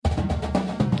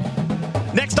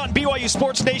Next on BYU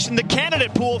Sports Nation, the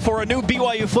candidate pool for a new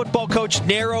BYU football coach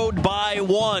narrowed by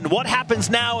one. What happens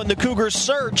now in the Cougars'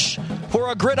 search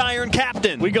for a gridiron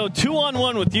captain? We go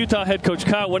 2-on-1 with Utah head coach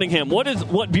Kyle Whittingham. What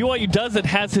BYU does that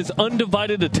has his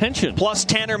undivided attention? Plus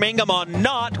Tanner Mangum on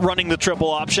not running the triple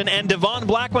option, and Devon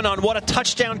Blackman on what a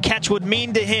touchdown catch would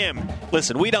mean to him.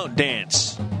 Listen, we don't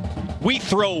dance. We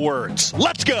throw words.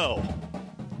 Let's go!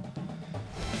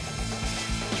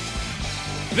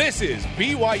 This is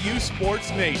BYU Sports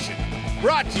Nation,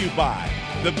 brought to you by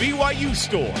The BYU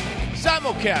Store,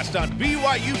 simulcast on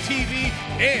BYU TV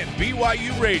and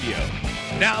BYU Radio.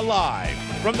 Now live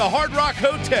from the Hard Rock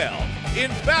Hotel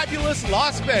in fabulous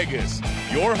Las Vegas,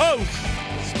 your hosts,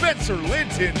 Spencer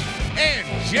Linton and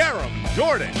Jerem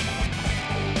Jordan.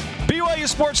 BYU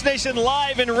Sports Nation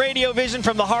live in Radio Vision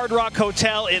from the Hard Rock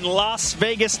Hotel in Las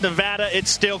Vegas, Nevada. It's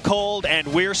still cold, and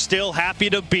we're still happy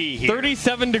to be here.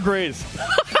 37 degrees.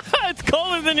 It's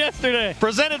colder than yesterday.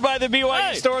 Presented by the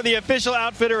BYU Store, the official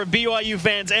outfitter of BYU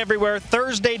fans everywhere.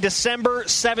 Thursday, December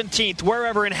 17th,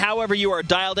 wherever and however you are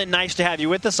dialed in. Nice to have you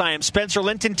with us. I am Spencer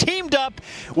Linton, teamed up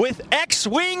with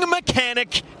X-Wing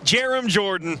mechanic Jerem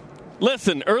Jordan.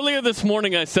 Listen, earlier this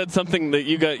morning I said something that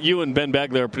you and Ben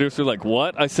Bagley, our producer, like,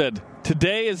 what? I said,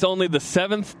 today is only the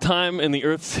 7th time in the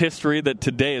Earth's history that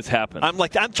today has happened.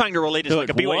 I'm trying to relate it to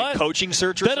like a BYU what? coaching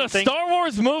search or that something. That a Star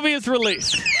Wars movie is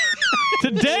released.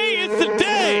 Today is the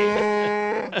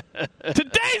day.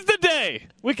 Today's the day.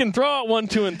 We can throw out 1,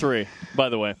 2, and 3, by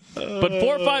the way. But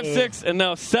 4, 5, 6, and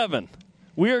now 7.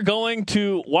 We are going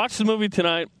to watch the movie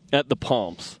tonight at the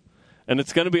Palms. And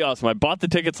it's going to be awesome. I bought the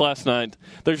tickets last night.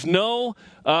 There's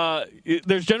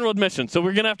there's general admission, so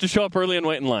we're going to have to show up early and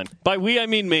wait in line. By we, I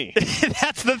mean me.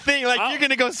 That's the thing. You're going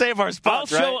to go save our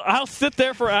spots, right? I'll sit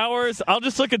there for hours. I'll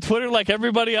just look at Twitter like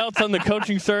everybody else on the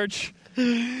coaching search.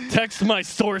 Text my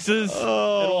sources, and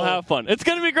we'll have fun. It's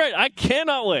going to be great. I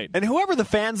cannot wait. And whoever the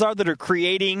fans are that are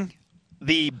creating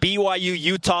the BYU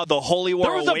Utah, the Holy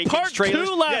War Awakens trailer. There was a part trailers.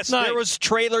 2 last night. There was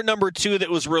trailer number 2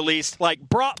 that was released.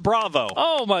 Bravo.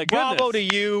 Oh, my goodness. Bravo to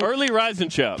you. Early Rising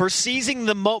Show. For seizing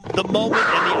the moment and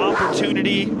the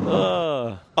opportunity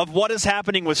of what is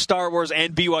happening with Star Wars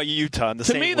and BYU Utah in the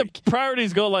same week. To me, the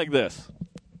priorities go like this.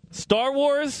 Star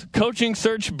Wars, coaching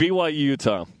search, BYU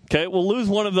Utah. Okay, we'll lose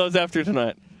one of those after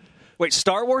tonight. Wait,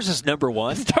 Star Wars is number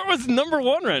 1? Star Wars is number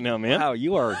 1 right now, man. Wow,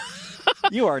 you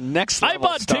are next level. I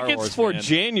bought Star tickets Wars, for man.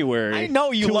 January. I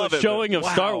know you love a it. showing of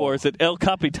Star Wars at El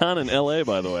Capitan in L.A.,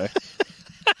 by the way.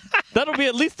 That'll be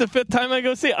at least the 5th time I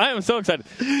go see it. I am so excited.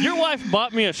 Your wife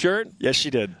bought me a shirt. Yes, she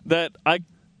did. That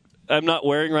I'm not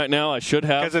wearing right now. I should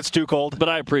have. Because it's too cold. But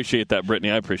I appreciate that,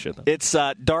 Brittany. I appreciate that. It's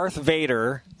Darth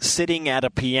Vader sitting at a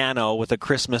piano with a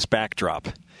Christmas backdrop.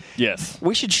 Yes.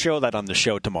 We should show that on the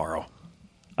show tomorrow.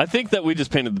 I think that we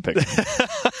just painted the picture.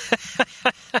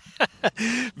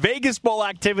 Vegas Bowl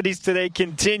activities today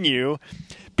continue.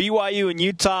 BYU and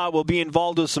Utah will be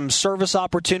involved with some service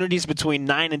opportunities between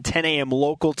 9 and 10 a.m.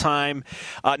 local time,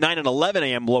 9 and 11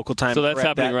 a.m. local time. So that's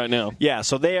happening right now. Yeah,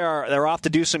 so they're off to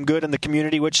do some good in the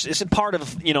community, which isn't part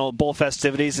of bowl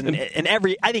festivities, and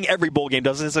I think every bowl game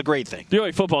does it. It's a great thing.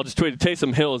 BYU football just tweeted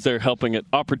Taysom Hill is there helping at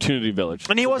Opportunity Village.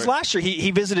 And he was last year. He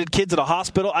visited kids at a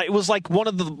hospital. It was like one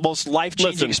of the most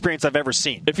life-changing experience I've ever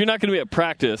seen. If you're not going to be at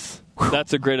practice,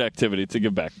 that's a great activity to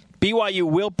give back. BYU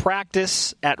will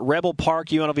practice at Rebel Park,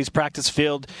 UNLV's practice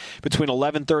field, between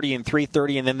 11:30 and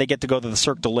 3:30, and then they get to go to the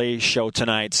Cirque du Soleil show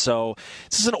tonight. So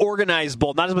this is an organized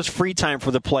bowl. Not as much free time for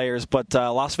the players, but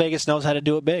Las Vegas knows how to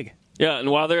do it big. Yeah,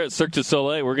 and while they're at Cirque du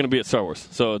Soleil, we're going to be at Star Wars.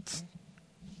 So it's,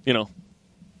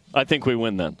 I think we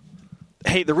win then.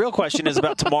 Hey, the real question is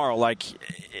about tomorrow. Like,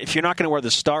 if you're not going to wear the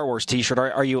Star Wars T-shirt,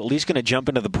 are you at least going to jump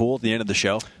into the pool at the end of the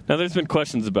show? Now, there's been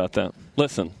questions about that.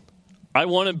 Listen. I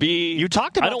want to be. You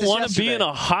talked about. I don't want to be in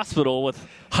a hospital with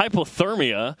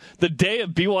hypothermia the day of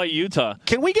BYU Utah.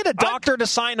 Can we get a doctor to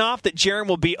sign off that Jerem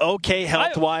will be okay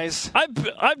health wise?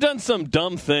 I've done some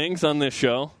dumb things on this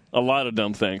show. A lot of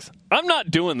dumb things. I'm not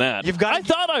doing that. I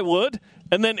thought I would,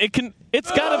 and then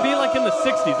it's got to be like in the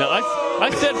 60s now. I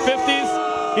said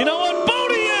 50s. You know what? Boo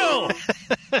to you.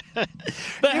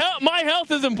 My health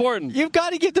is important. You've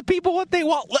got to give the people what they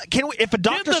want. If a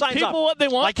doctor signs off, give the people what they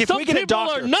want. Like if Some we get people a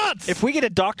doctor, are nuts. If we get a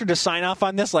doctor to sign off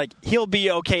on this, like he'll be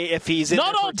okay if he's in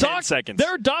Not there all for 10 seconds. There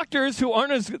are doctors who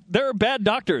aren't as. There are bad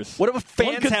doctors. What if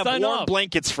fans have warm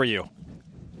blankets for you?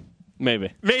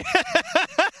 Maybe.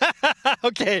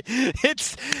 Okay,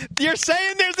 you're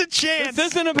saying there's a chance. This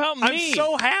isn't about me. I'm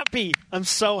so happy.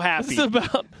 This is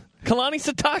about Kalani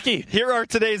Sitake. Here are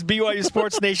today's BYU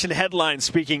Sports Nation headlines.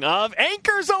 Speaking of,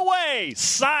 anchors away.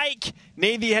 Psych.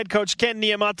 Navy head coach Ken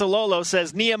Niumatalolo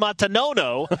says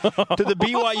Niumatanono to the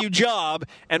BYU job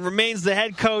and remains the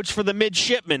head coach for the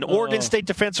midshipmen. Oregon State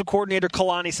defensive coordinator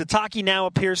Kalani Sitake now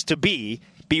appears to be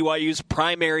BYU's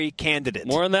primary candidate.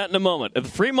 More on that in a moment. At the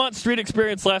Fremont Street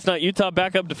Experience last night, Utah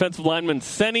backup defensive lineman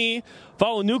Seni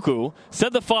Faunuku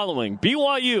said the following: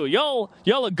 BYU,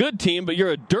 y'all a good team, but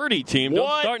you're a dirty team. What?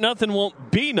 Don't start nothing, won't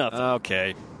be nothing.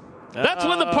 Okay. That's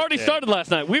when the party started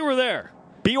last night. We were there.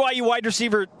 BYU wide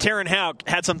receiver Taron Houck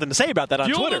had something to say about that on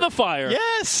Fuel Twitter. to the fire.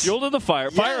 Yes. Fuel to the fire.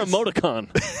 Fire Yes.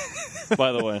 emoticon,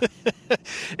 by the way.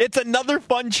 It's another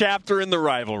fun chapter in the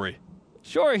rivalry.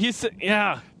 Sure,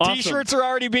 yeah. Awesome. T-shirts are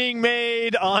already being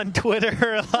made on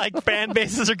Twitter. Like, fan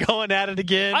bases are going at it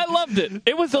again. I loved it.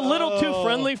 It was a little too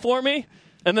friendly for me.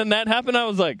 And then that happened. I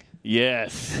was like,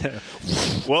 yes.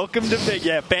 Welcome to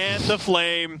fan the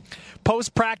flame.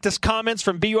 Post-practice comments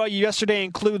from BYU yesterday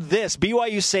include this.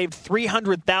 BYU saved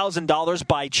 $300,000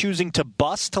 by choosing to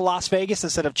bus to Las Vegas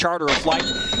instead of charter a flight.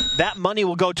 That money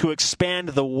will go to expand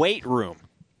the weight room.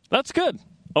 That's good.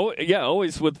 Oh, yeah,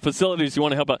 always with facilities you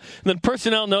want to help out. And then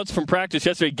personnel notes from practice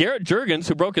yesterday. Garrett Juergens,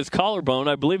 who broke his collarbone,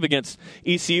 I believe, against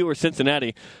ECU or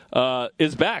Cincinnati,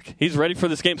 is back. He's ready for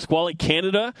this game. Squally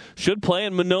Canada should play,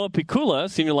 and Manoa Pikula,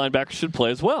 senior linebacker, should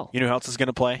play as well. You know who else is going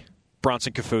to play?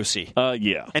 Bronson Kafusi.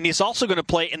 Yeah. And he's also going to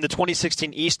play in the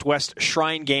 2016 East-West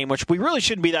Shrine game, which we really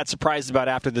shouldn't be that surprised about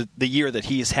after the year that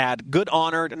he's had. Good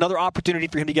honor, another opportunity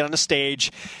for him to get on a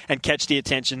stage and catch the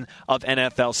attention of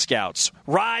NFL scouts.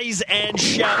 Rise and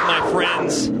shout, my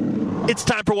friends. It's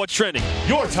time for What's Trending.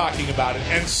 You're talking about it,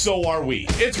 and so are we.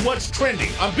 It's What's Trending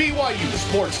on BYU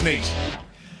Sports Nation.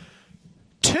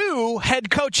 2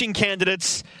 head coaching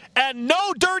candidates and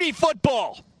no dirty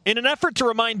football. In an effort to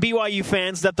remind BYU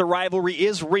fans that the rivalry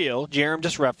is real, Jerem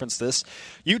just referenced this,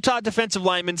 Utah defensive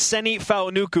lineman Seni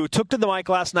Faunuku took to the mic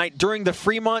last night during the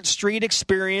Fremont Street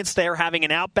Experience. They are having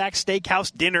an Outback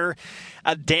Steakhouse dinner,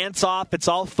 a dance-off. It's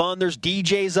all fun. There's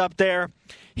DJs up there.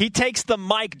 He takes the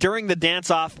mic during the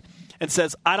dance-off and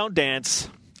says, I don't dance,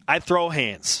 I throw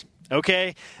hands.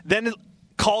 Okay? Then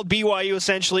called BYU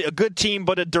essentially a good team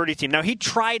but a dirty team. Now, he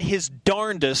tried his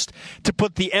darndest to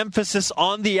put the emphasis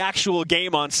on the actual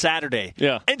game on Saturday.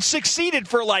 Yeah. And succeeded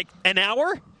for like an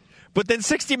hour. But then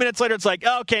 60 minutes later, it's like,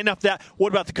 oh, okay, enough of that.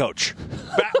 What about the coach?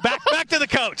 Back to the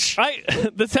coach.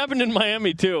 This happened in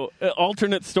Miami, too.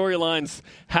 Alternate storylines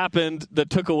happened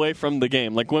that took away from the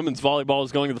game. Like women's volleyball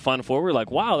is going to the Final Four. We were like,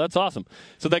 wow, that's awesome.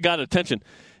 So that got attention.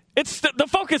 The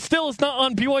focus still is not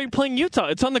on BYU playing Utah.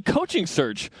 It's on the coaching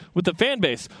search with the fan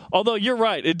base. Although you're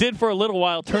right, it did for a little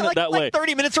while turn it that way.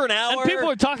 30 minutes or an hour. And people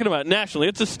are talking about it nationally.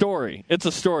 It's a story. It's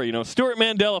a story. You know, Stuart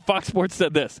Mandel of Fox Sports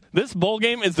said this bowl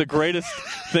game is the greatest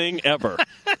thing ever.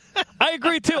 I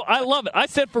agree, too. I love it. I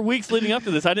said for weeks leading up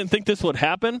to this, I didn't think this would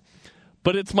happen,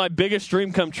 but it's my biggest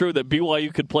dream come true that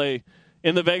BYU could play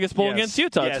in the Vegas Bowl against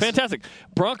Utah. Yes. It's fantastic.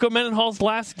 Bronco Mendenhall's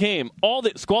last game, all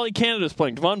the Squally Canada's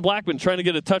playing. Devon Blackman trying to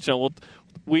get a touchdown.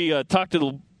 We talked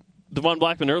to Devon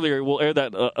Blackman earlier. We'll air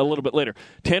that a little bit later.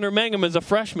 Tanner Mangum is a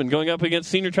freshman going up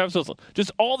against senior Travis Wilson. Just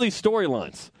all these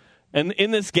storylines and in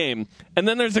this game. And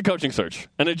then there's the coaching search,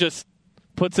 and it just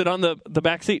puts it on the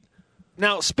back seat.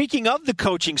 Now, speaking of the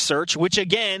coaching search, which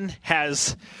again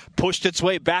has pushed its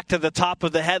way back to the top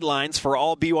of the headlines for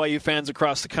all BYU fans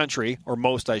across the country, or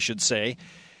most, I should say,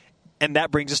 and that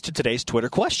brings us to today's Twitter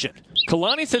question.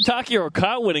 Kalani Sitake or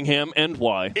Kyle Whittingham, and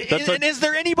why? And is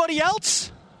there anybody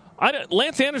else?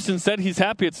 Lance Anderson said he's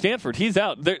happy at Stanford. He's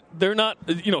out. They're not,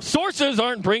 sources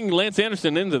aren't bringing Lance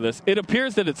Anderson into this. It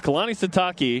appears that it's Kalani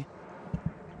Sitake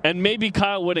and maybe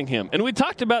Kyle Whittingham. And we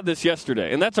talked about this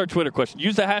yesterday, and that's our Twitter question.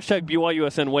 Use the hashtag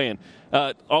BYUSN weigh-in.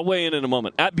 I'll weigh in a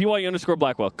moment. At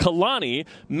BYU_Blackwell. Kalani,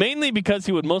 mainly because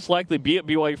he would most likely be at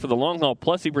BYU for the long haul,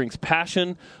 plus he brings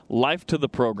passion, life to the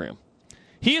program.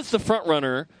 He is the front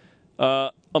runner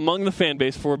among the fan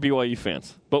base for BYU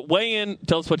fans. But weigh in,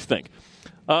 tell us what you think.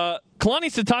 Kalani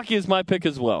Sitake is my pick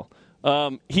as well.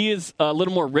 He is a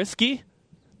little more risky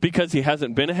because he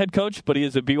hasn't been a head coach, but he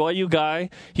is a BYU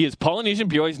guy. He is Polynesian.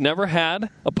 BYU's never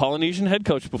had a Polynesian head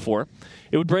coach before.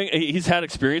 He's had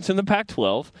experience in the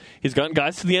Pac-12. He's gotten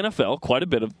guys to the NFL, quite a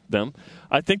bit of them.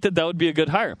 I think that would be a good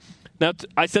hire. Now,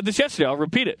 I said this yesterday. I'll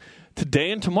repeat it. Today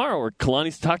and tomorrow are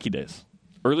Kalani Sitake days.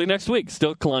 Early next week,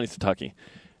 still Kalani Sitake.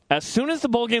 As soon as the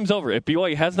bowl game's over, if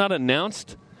BYU has not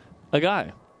announced a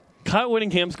guy, Kyle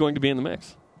Whittingham's going to be in the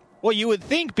mix. Well, you would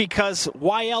think, because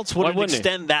why else would it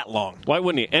extend that long? Why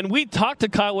wouldn't he? And we talked to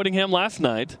Kyle Whittingham last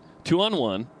night,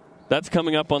 2-on-1. That's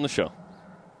coming up on the show.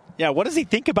 Yeah, what does he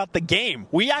think about the game?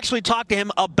 We actually talked to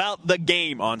him about the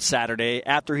game on Saturday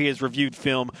after he has reviewed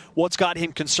film. What's got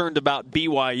him concerned about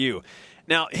BYU?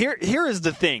 Now, here is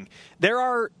the thing. There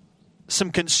are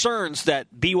some concerns that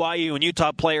BYU and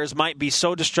Utah players might be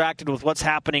so distracted with what's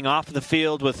happening off of the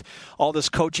field with all this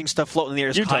coaching stuff floating in the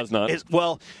air. Utah's not.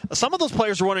 Well, some of those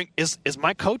players are wondering, is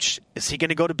my coach, is he going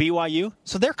to go to BYU?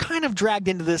 So they're kind of dragged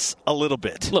into this a little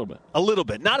bit. A little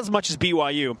bit. Not as much as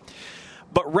BYU.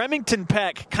 But Remington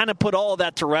Peck kind of put all of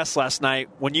that to rest last night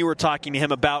when you were talking to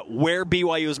him about where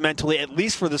BYU is mentally, at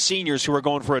least for the seniors who are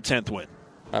going for a 10th win.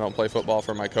 I don't play football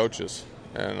for my coaches,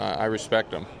 and I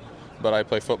respect them. But I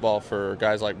play football for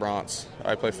guys like Bronx.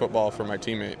 I play football for my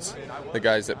teammates, the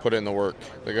guys that put in the work,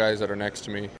 the guys that are next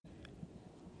to me.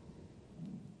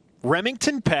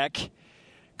 Remington Peck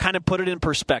kind of put it in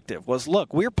perspective, was,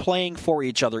 look, we're playing for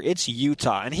each other. It's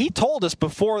Utah. And he told us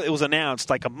before it was announced,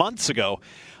 like a month ago,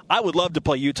 I would love to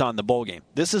play Utah in the bowl game.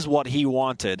 This is what he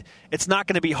wanted. It's not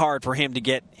going to be hard for him to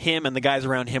get him and the guys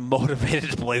around him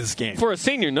motivated to play this game. For a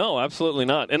senior, no, absolutely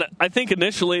not. And I think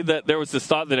initially that there was this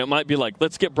thought that it might be like,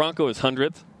 let's get Bronco his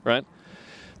 100th, right?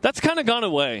 That's kind of gone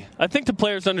away. I think the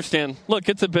players understand, look,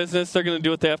 it's a business. They're going to do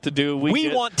what they have to do.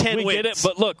 We want 10 wins. We get it,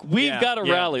 but look, we've got to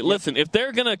rally. Listen, if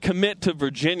they're going to commit to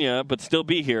Virginia but still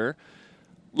be here,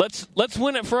 let's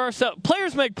win it for ourselves.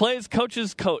 Players make plays,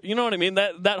 coaches coach. You know what I mean?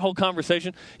 That whole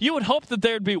conversation. You would hope that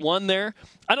there'd be one there.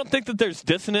 I don't think that there's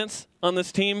dissonance on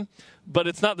this team, but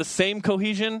it's not the same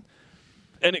cohesion,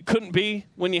 and it couldn't be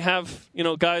when you have,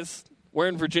 guys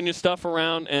wearing Virginia stuff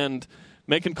around and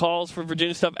making calls for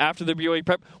Virginia stuff after their BYU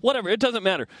prep. Whatever, it doesn't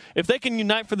matter. If they can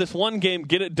unite for this one game,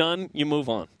 get it done, you move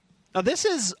on. Now, this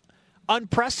is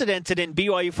unprecedented in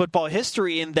BYU football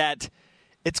history in that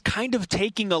it's kind of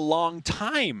taking a long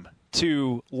time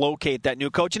to locate that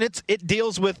new coach. And it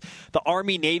deals with the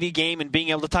Army-Navy game and being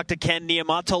able to talk to Ken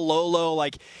Niumatalolo.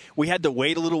 Like, we had to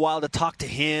wait a little while to talk to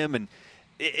him, and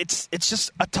it's just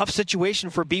a tough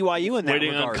situation for BYU in that Waiting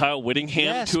regard. on Kyle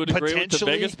Whittingham to a degree with the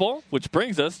Vegas Bowl, which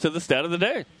brings us to the stat of the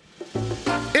day.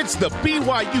 It's the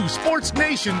BYU Sports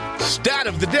Nation stat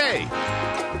of the day.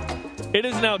 It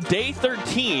is now day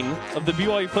 13 of the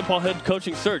BYU football head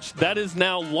coaching search. That is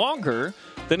now longer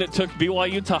than it took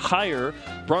BYU to hire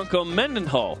Bronco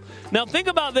Mendenhall. Now think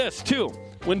about this, too.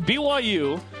 When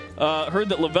BYU heard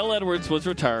that LaVell Edwards was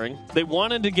retiring, they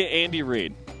wanted to get Andy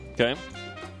Reid. Okay,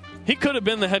 he could have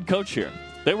been the head coach here.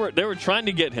 They were trying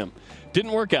to get him.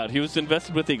 Didn't work out. He was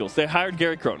invested with Eagles. They hired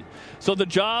Gary Crowton. So the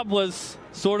job was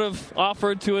sort of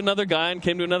offered to another guy and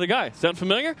came to another guy. Sound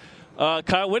familiar?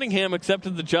 Kyle Whittingham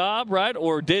accepted the job, right?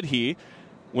 Or did he?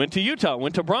 Went to Utah,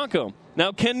 went to Bronco.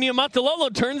 Now Ken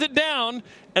Niumatalolo turns it down,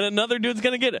 and another dude's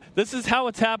going to get it. This is how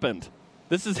it's happened.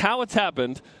 This is how it's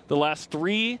happened the last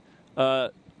three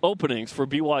openings for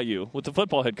BYU with the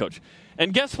football head coach.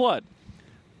 And guess what?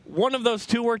 One of those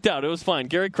two worked out. It was fine.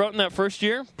 Gary Crowton that first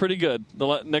year, pretty good.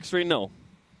 The next three, no.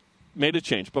 Made a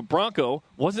change. But Bronco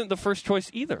wasn't the first choice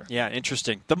either. Yeah,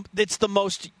 interesting. It's the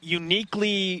most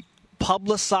uniquely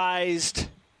publicized,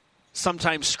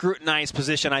 sometimes scrutinized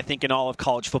position, I think, in all of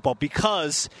college football,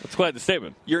 because that's quite the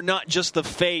statement. You're not just the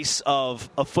face of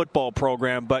a football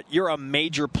program, but you're a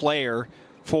major player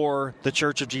for the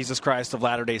Church of Jesus Christ of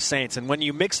Latter-day Saints. And when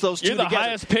you mix those two together... You're the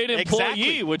highest paid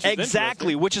employee, which is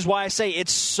exactly, which is why I say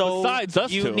it's so Besides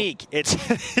us unique. Two. It's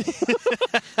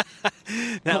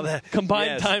now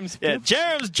combined times 50. Yeah,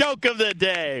 Jerem's joke of the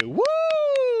day. Woo!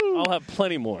 I'll have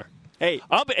plenty more. Hey,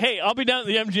 I'll be down at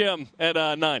the MGM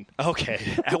at 9.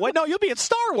 Okay. Wait, no, you'll be at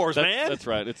Star Wars, man. That's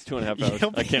right. It's 2.5 hours.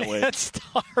 I can't wait. At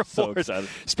Star Wars. So excited.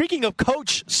 Speaking of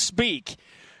coach speak,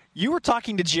 you were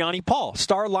talking to Gianni Paul,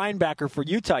 star linebacker for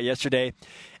Utah yesterday,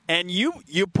 and you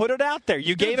put it out there.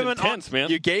 You gave him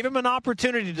you gave him an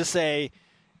opportunity to say,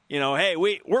 hey,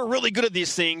 we're really good at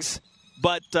these things,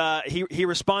 but he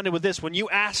responded with this. When you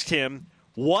asked him,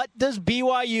 what does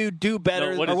BYU do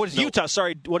better? What does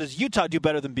Utah do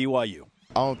better than BYU?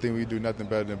 I don't think we do nothing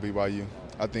better than BYU.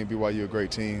 I think BYU a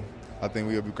great team. I think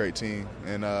we'll be a great team,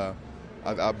 and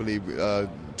I believe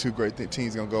two great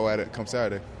teams going to go at it come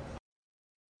Saturday.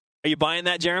 Are you buying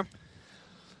that, Jerem?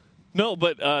 No,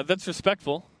 but that's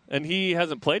respectful. And he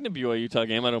hasn't played in a BYU-Utah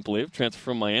game, I don't believe. Transfer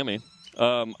from Miami.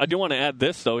 I do want to add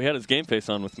this, though. He had his game face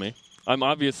on with me. I'm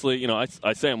obviously,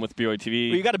 I say I'm with BYU TV.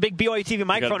 Well, you got a big BYU TV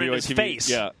microphone in his face.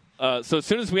 Yeah. So as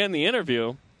soon as we end the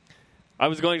interview, I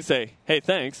was going to say, hey,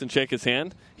 thanks, and shake his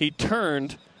hand. He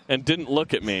turned and didn't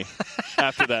look at me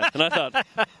after that. And I thought,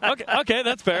 okay,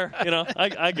 that's fair.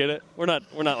 I get it. We're not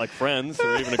like friends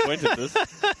or even acquaintances.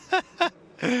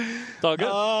 It's all good.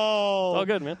 Oh. It's all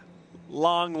good, man.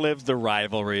 Long live the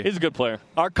rivalry. He's a good player.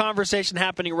 Our conversation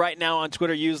happening right now on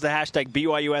Twitter. Use the hashtag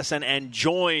BYUSN and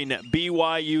join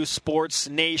BYU Sports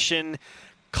Nation.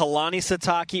 Kalani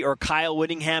Sitake or Kyle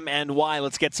Whittingham, and why?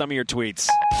 Let's get some of your tweets.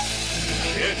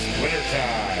 It's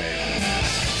wintertime.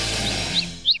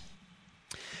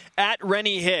 At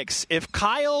Rennie Hicks, if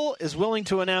Kyle is willing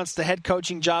to announce the head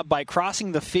coaching job by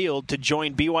crossing the field to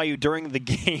join BYU during the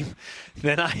game,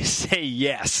 then I say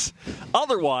yes.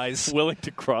 Otherwise, Willing to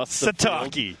cross the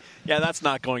field. Sitake. Yeah, that's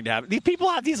not going to happen. These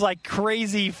people have these like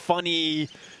crazy, funny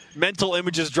mental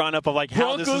images drawn up of like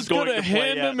how Broncos this is going to gonna play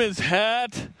hand out. him his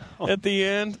hat at the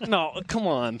end. No, come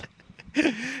on.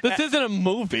 This isn't a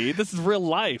movie. This is real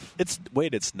life.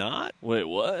 It's not? Wait,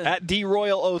 what? At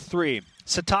DRoyal03,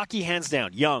 Sitake hands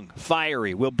down, young,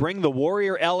 fiery, will bring the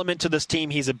warrior element to this team.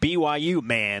 He's a BYU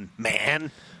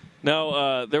man.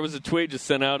 Now, there was a tweet just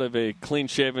sent out of a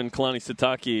clean-shaven Kalani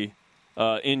Sitake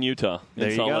in Utah,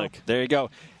 in Salt Lake. There you go.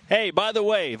 Hey, by the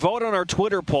way, vote on our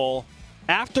Twitter poll.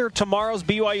 After tomorrow's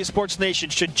BYU Sports Nation,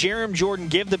 should Jarom Jordan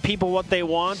give the people what they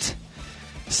want?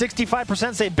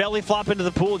 65% say belly flop into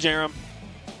the pool, Jarom.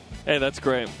 Hey, that's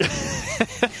great.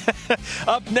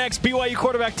 Up next, BYU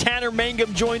quarterback Tanner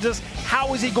Mangum joins us.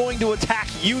 How is he going to attack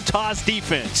Utah's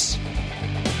defense?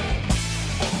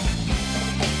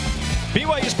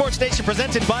 BYU Sports Nation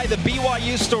presented by the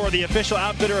BYU Store, the official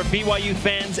outfitter of BYU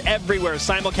fans everywhere.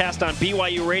 Simulcast on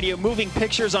BYU Radio, moving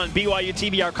pictures on BYU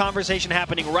TV. Our conversation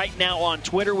happening right now on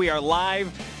Twitter. We are live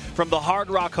from the Hard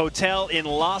Rock Hotel in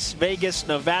Las Vegas,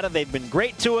 Nevada. They've been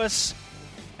great to us,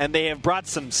 and they have brought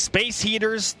some space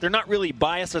heaters. They're not really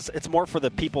biased. It's more for the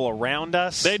people around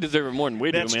us. They deserve it more than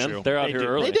we That's do, man. true. They're out They here do.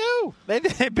 early. They do.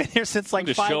 They've been here since like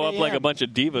Just 5 show up like a a.m. bunch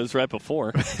of divas right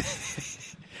before.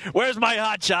 Where's my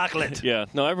hot chocolate? Yeah,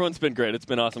 no, everyone's been great. It's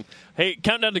been awesome. Hey,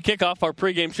 countdown to kickoff. Our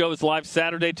pregame show is live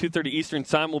Saturday, 2:30 Eastern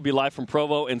Time. We'll be live from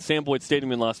Provo and Sam Boyd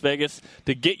Stadium in Las Vegas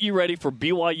to get you ready for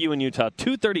BYU in Utah,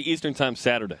 2:30 Eastern Time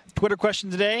Saturday. Twitter question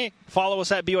today. Follow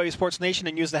us at BYU Sports Nation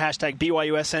and use the hashtag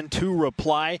BYUSN to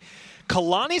reply.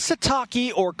 Kalani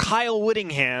Sitake or Kyle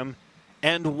Whittingham,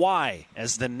 and why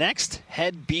as the next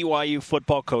head BYU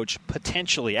football coach,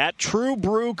 potentially? At True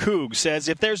Brew Coug says,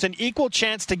 if there's an equal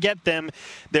chance to get them,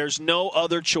 there's no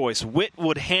other choice. Whit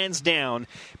would hands down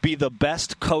be the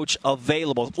best coach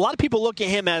available. A lot of people look at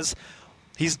him as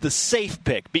he's the safe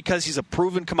pick because he's a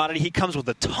proven commodity. He comes with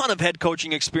a ton of head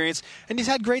coaching experience, and he's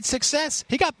had great success.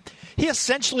 He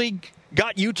essentially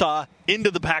got Utah into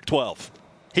the Pac-12.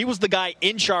 He was the guy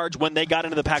in charge when they got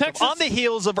into the Pac-12 on the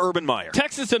heels of Urban Meyer.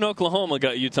 Texas and Oklahoma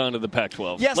got Utah into the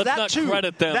Pac-12. Yes, Let's that not too.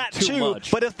 credit them that too too.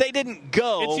 much. But if they didn't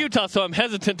go, it's Utah, so I'm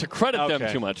hesitant to credit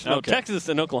them too much. No, Okay. Texas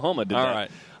and Oklahoma did All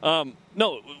that. right.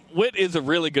 No, Whit is a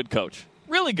really good coach.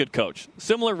 Really good coach.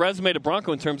 Similar resume to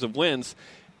Bronco in terms of wins,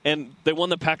 and they won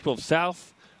the Pac-12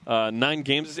 South, 9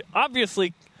 games.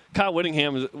 Obviously, Kyle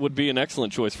Whittingham would be an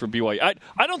excellent choice for BYU.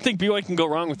 I don't think BYU can go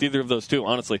wrong with either of those two,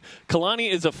 honestly.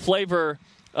 Kalani is a flavor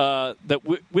that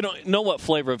we don't know what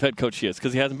flavor of head coach he is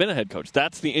because he hasn't been a head coach.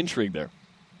 That's the intrigue there.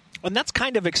 And that's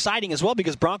kind of exciting as well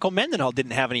because Bronco Mendenhall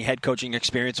didn't have any head coaching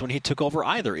experience when he took over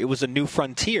either. It was a new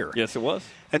frontier. Yes, it was.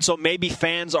 And so maybe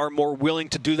fans are more willing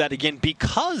to do that again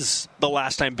because the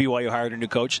last time BYU hired a new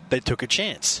coach, they took a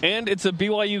chance. And it's a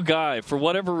BYU guy. For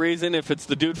whatever reason, if it's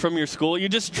the dude from your school, you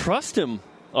just trust him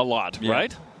a lot,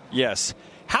 right? Yes.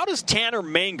 How does Tanner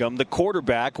Mangum, the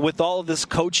quarterback, with all of this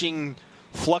coaching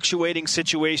fluctuating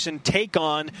situation, take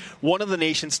on one of the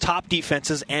nation's top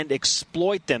defenses and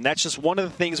exploit them? That's just one of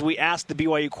the things we asked the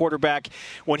BYU quarterback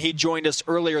when he joined us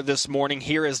earlier this morning.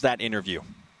 Here is that interview.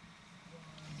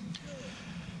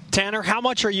 Tanner, how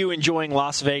much are you enjoying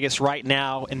Las Vegas right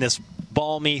now in this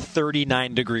balmy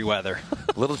 39-degree weather?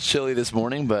 A little chilly this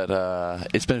morning, but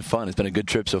it's been fun. It's been a good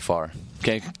trip so far.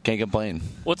 Can't complain.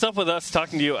 What's up with us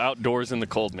talking to you outdoors in the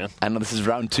cold, man? I know this is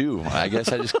round 2. I guess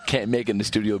I just can't make it into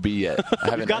Studio B yet. I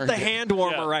haven't You've got earned the it. hand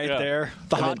warmer there.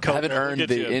 The hot I coat. haven't earned Get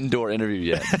the you. indoor interview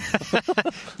yet.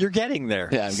 You're getting there.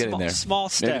 Yeah, I'm getting there. Small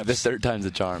steps. Maybe the third time's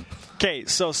the charm. Okay,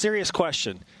 so serious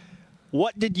question.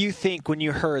 What did you think when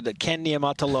you heard that Ken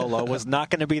Niumatalolo was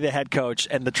not going to be the head coach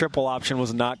and the triple option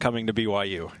was not coming to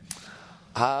BYU?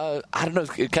 I don't know.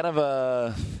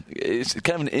 It's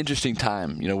kind of an interesting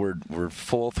time. You know, we're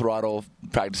full throttle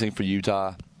practicing for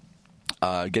Utah,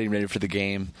 getting ready for the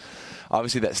game.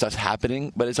 Obviously, that stuff's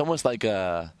happening, but it's almost like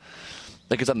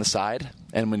it's on the side.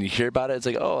 And when you hear about it, it's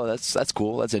like, oh, that's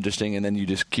cool, that's interesting, and then you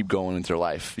just keep going with your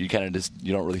life. You kind of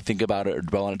you don't really think about it or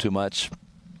dwell on it too much.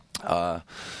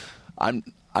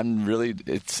 I'm really,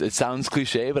 it sounds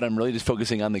cliche, but I'm really just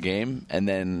focusing on the game, and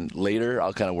then later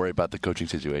I'll kind of worry about the coaching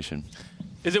situation.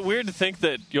 Is it weird to think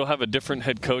that you'll have a different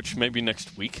head coach maybe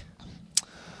next week?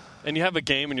 And you have a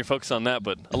game and you're focused on that,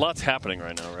 but a lot's happening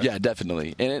right now, right? Yeah,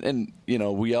 definitely. And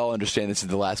we all understand this is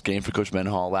the last game for Coach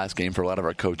Mendenhall, last game for a lot of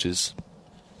our coaches.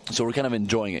 So we're kind of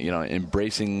enjoying it,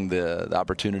 embracing the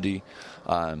opportunity,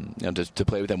 to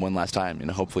play with them one last time.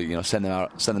 Hopefully, send them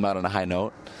out on a high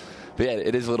note. But yeah,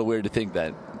 it is a little weird to think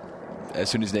that as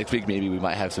soon as next week, maybe we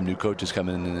might have some new coaches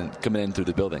coming in through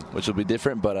the building, which will be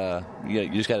different. But you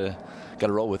just gotta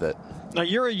roll with it. Now,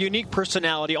 you're a unique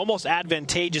personality, almost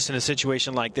advantageous in a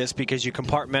situation like this because you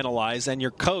compartmentalize, and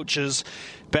your coaches,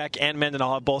 Beck and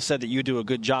Mendenhall, have both said that you do a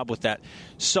good job with that.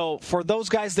 So for those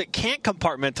guys that can't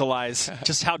compartmentalize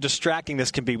just how distracting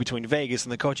this can be between Vegas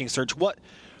and the coaching search, what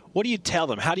do you tell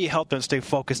them? How do you help them stay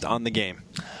focused on the game?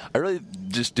 I really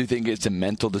just do think it's a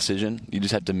mental decision. You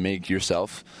just have to make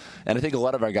yourself. And I think a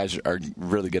lot of our guys are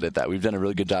really good at that. We've done a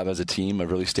really good job as a team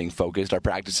of really staying focused. Our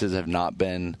practices have not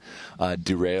been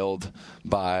derailed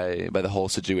by the whole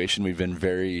situation. We've been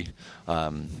very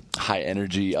high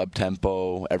energy,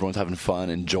 up-tempo. Everyone's having fun,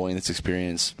 enjoying this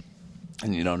experience.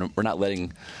 And, we're not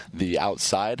letting the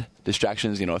outside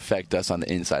distractions, affect us on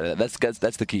the inside.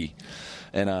 That's the key.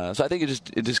 And so I think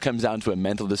it just comes down to a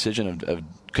mental decision of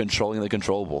controlling the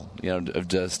controllable, of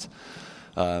just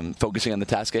focusing on the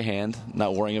task at hand,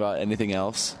 not worrying about anything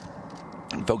else,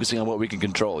 and focusing on what we can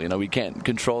control. We can't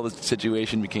control the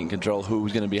situation. We can't control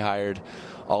who's going to be hired.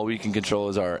 All we can control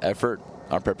is our effort,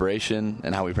 our preparation,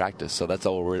 and how we practice. So that's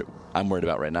all I'm worried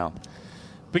about right now.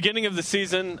 Beginning of the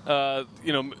season,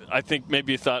 I think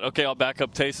maybe you thought, okay, I'll back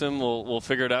up Taysom. We'll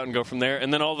figure it out and go from there.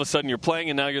 And then all of a sudden you're playing,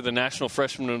 and now you're the National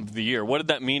Freshman of the Year. What did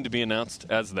that mean to be announced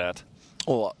as that?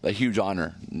 Well, a huge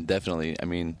honor, definitely. I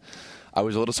mean, I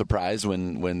was a little surprised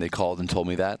when they called and told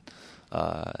me that.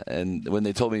 And when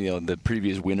they told me, the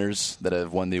previous winners that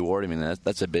have won the award, I mean,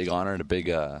 that's a big honor and a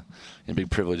big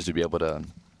privilege to be able to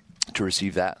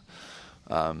receive that.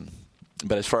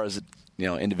 But as far as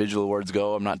individual awards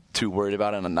go, I'm not too worried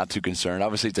about it, and I'm not too concerned.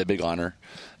 Obviously, it's a big honor,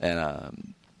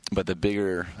 and but the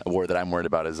bigger award that I'm worried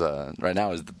about is right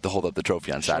now is to hold up the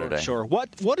trophy on Saturday. Sure.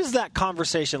 What is that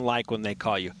conversation like when they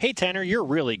call you? Hey, Tanner, you're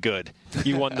really good.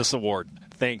 You won this award.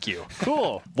 Thank you.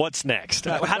 Cool. What's next?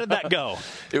 How did that go?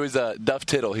 It was Duff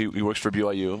Tittle. He works for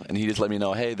BYU, and he just let me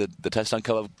know, hey, the Touchdown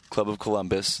Club of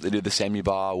Columbus, they do the Sammy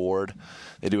Baugh Award.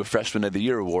 They do a Freshman of the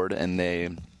Year Award, and they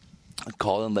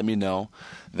called and let me know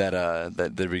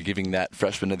that they were giving that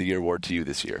Freshman of the Year award to you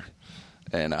this year.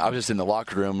 And I was just in the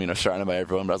locker room, surrounded by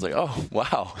everyone, but I was like, oh,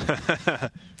 wow.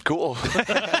 Cool.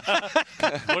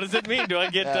 What does it mean? Do I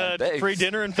get free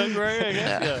dinner in February, I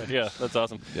guess? Yeah, that's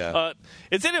awesome. Yeah.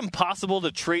 Is it impossible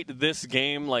to treat this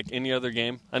game like any other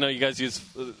game? I know you guys use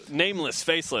nameless,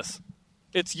 faceless.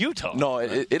 It's Utah. No,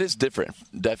 it is different,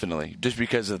 definitely, just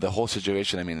because of the whole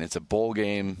situation. I mean, it's a bowl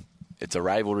game. It's a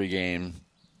rivalry game.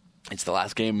 It's the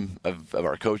last game of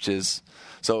our coaches.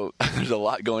 So there's a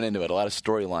lot going into it, a lot of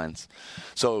storylines.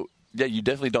 So, yeah, you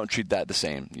definitely don't treat that the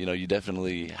same. You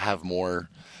definitely have a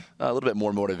little bit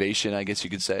more motivation, I guess you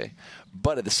could say.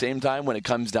 But at the same time, when it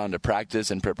comes down to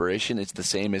practice and preparation, it's the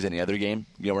same as any other game.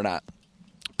 We're not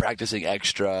practicing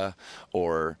extra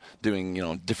or doing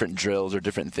different drills or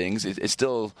different things. It's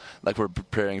still like we're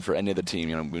preparing for any other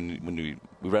team. When we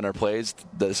run our plays,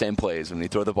 the same plays. When we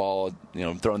throw the ball,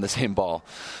 throwing the same ball.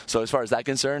 So as far as that's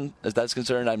concerned,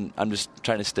 I'm just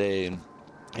trying to stay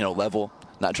level,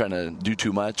 not trying to do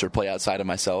too much or play outside of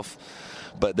myself.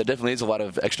 But there definitely is a lot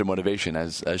of extra motivation,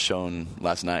 as shown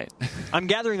last night. I'm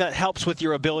gathering that helps with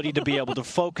your ability to be able to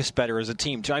focus better as a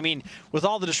team too. I mean, with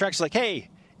all the distractions, like, hey,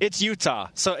 it's Utah,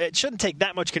 so it shouldn't take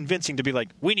that much convincing to be like,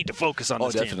 we need to focus on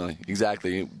this team. Oh, definitely.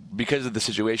 Exactly. Because of the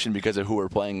situation, because of who we're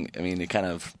playing, I mean, it kind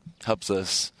of helps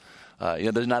us.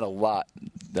 There's not a lot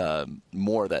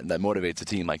more that motivates a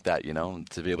team like that,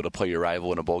 to be able to play your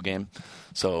rival in a bowl game.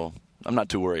 So I'm not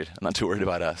too worried. I'm not too worried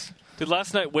about us. Did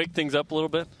last night wake things up a little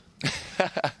bit?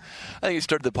 I think it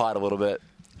stirred the pot a little bit.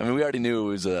 I mean, we already knew it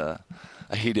was a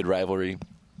heated rivalry.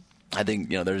 I think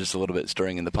there's just a little bit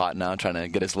stirring in the pot now, trying to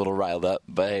get us a little riled up.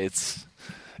 But hey, it's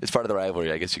part of the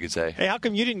rivalry, I guess you could say. Hey, how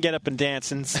come you didn't get up and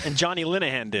dance and Johnny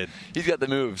Linehan did? He's got the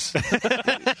moves from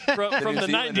the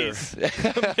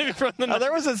 90s. Maybe from the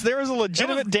 90s. There was a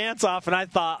legitimate dance off, and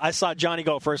I saw Johnny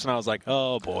go first, and I was like,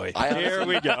 oh boy, here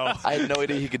we go. I had no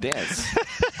idea he could dance.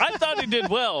 I thought he did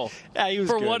well. Yeah, he was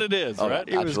for good. what it is, right?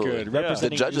 He was good. The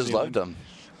judges loved him.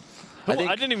 I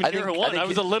didn't even hear who won. I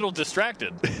was a little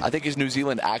distracted. I think his New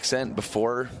Zealand accent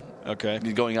before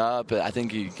going up, I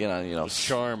think he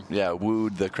charm. Yeah,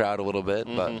 wooed the crowd a little bit,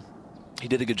 but he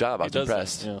did a good job. I was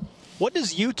impressed. Yeah. What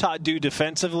does Utah do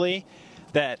defensively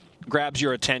that grabs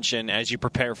your attention as you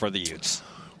prepare for the Utes?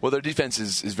 Well, their defense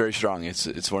is very strong.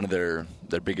 It's one of their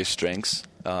biggest strengths,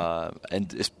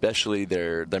 and especially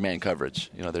their man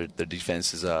coverage. Their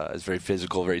defense is very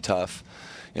physical, very tough.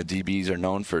 DBs are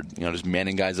known for just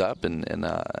manning guys up, and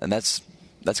that's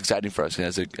exciting for us.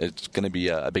 It's going to be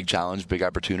a big challenge, big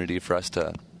opportunity for us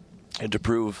to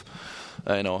prove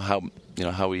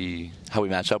how we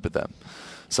match up with them.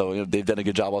 So they've done a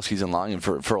good job all season long, and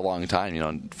for a long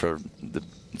time.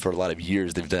 For a lot of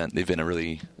years, they've been a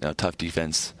really tough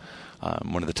defense,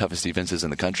 one of the toughest defenses in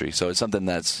the country. So it's something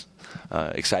that's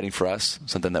exciting for us,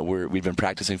 something that we've been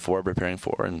practicing for, preparing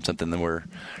for, and something that we're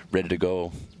ready to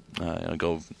go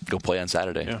play on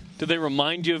Saturday. Yeah. Did they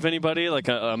remind you of anybody like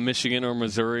a Michigan or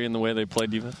Missouri in the way they play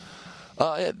defense?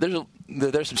 Yeah,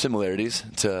 there's some similarities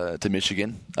to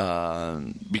Michigan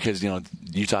because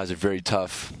Utah has a very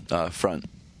tough front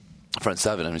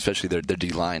seven, especially their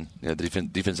D line. The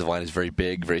defensive line is very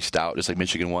big, very stout, just like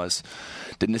Michigan was.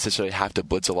 Didn't necessarily have to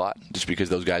blitz a lot, just because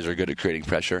those guys are good at creating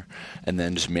pressure, and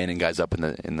then just manning guys up in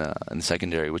the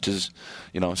secondary, which is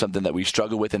something that we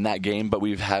struggle with in that game. But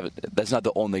that's not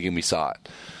the only game we saw it.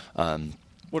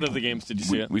 What other games did you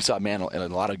see it? We saw man in a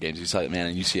lot of games. We saw man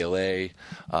in UCLA,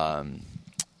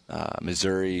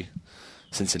 Missouri,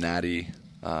 Cincinnati.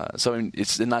 So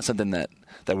it's not something that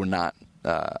we're not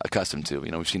accustomed to.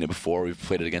 We've seen it before. We've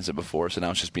played it against it before. So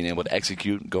now it's just being able to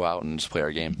execute, go out, and just play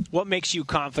our game. What makes you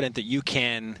confident that you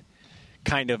can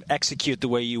kind of execute the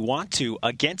way you want to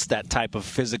against that type of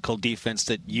physical defense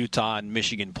that Utah and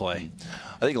Michigan play?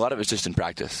 I think a lot of it's just in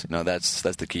practice. That's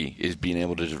the key, is being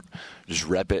able to just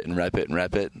rep it and rep it and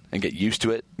rep it and get used to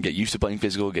it, get used to playing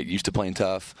physical, get used to playing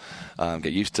tough,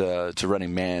 get used to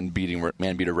running man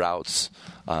beater routes.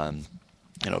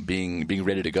 Being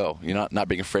ready to go. Not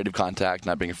being afraid of contact,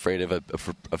 not being afraid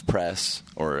of press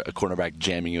or a cornerback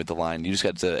jamming you at the line. You just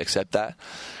got to accept that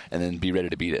and then be ready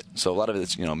to beat it. So a lot of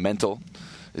it's mental,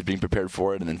 is being prepared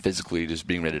for it, and then physically just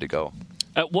being ready to go.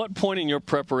 At what point in your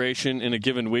preparation in a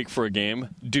given week for a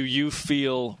game do you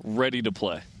feel ready to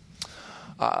play?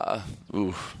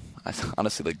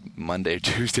 Honestly, like Monday,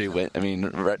 Tuesday went.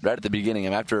 Right at the beginning,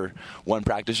 after one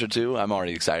practice or two, I'm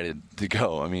already excited to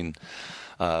go.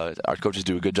 Our coaches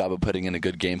do a good job of putting in a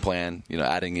good game plan,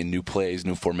 adding in new plays,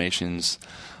 new formations,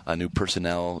 new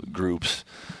personnel groups,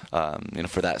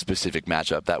 for that specific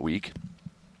matchup that week.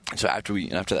 So after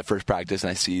that first practice,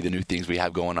 and I see the new things we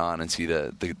have going on, and see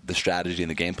the strategy and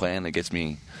the game plan, it gets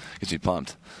me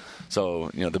pumped.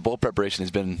 So the bowl preparation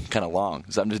has been kind of long.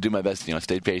 So I'm just doing my best,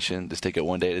 stay patient, just take it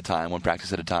one day at a time, one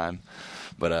practice at a time.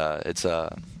 But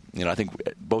I think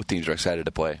both teams are excited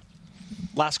to play.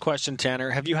 Last question, Tanner.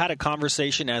 Have you had a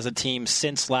conversation as a team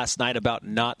since last night about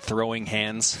not throwing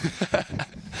hands?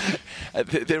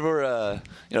 There were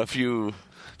a few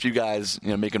guys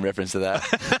making reference to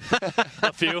that.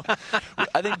 A few.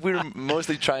 I think we were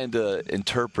mostly trying to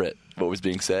interpret what was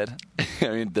being said.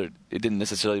 It didn't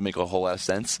necessarily make a whole lot of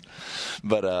sense,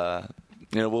 but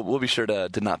we'll be sure to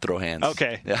not throw hands.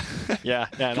 Okay. Yeah.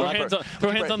 Throw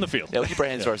hands on the field. Yeah, we'll keep our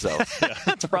hands to ourselves.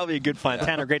 That's probably a good plan.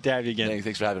 Tanner, great to have you again.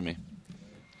 Thanks for having me.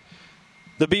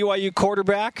 The BYU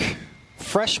quarterback,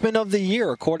 Freshman of the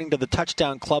Year, according to the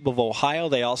Touchdown Club of Ohio.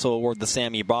 They also award the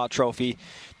Sammy Baugh Trophy.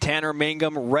 Tanner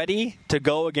Mangum ready to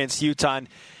go against Utah.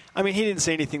 He didn't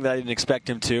say anything that I didn't expect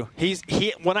him to.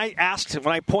 When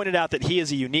I pointed out that he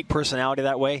is a unique personality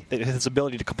that way, that his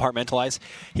ability to compartmentalize,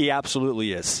 he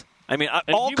absolutely is.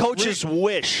 All coaches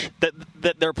wish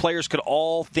that their players could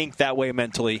all think that way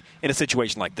mentally in a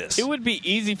situation like this. It would be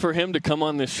easy for him to come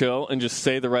on this show and just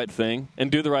say the right thing and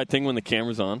do the right thing when the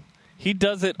camera's on. He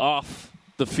does it off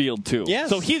the field, too. Yes.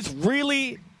 So he's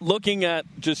really looking at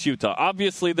just Utah.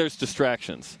 Obviously, there's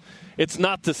distractions. It's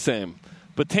not the same.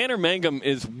 But Tanner Mangum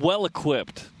is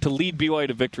well-equipped to lead BYU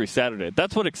to victory Saturday.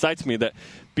 That's what excites me, that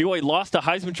BYU lost a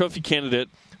Heisman Trophy candidate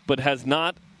but has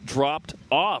not dropped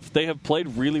off. They have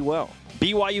played really well.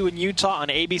 BYU and Utah on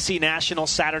ABC National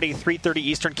Saturday, 3:30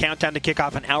 Eastern. Countdown to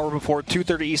kickoff an hour before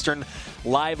 2:30 Eastern.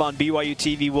 Live on BYU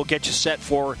TV. We'll get you set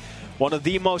for one of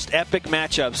the most epic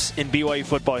matchups in BYU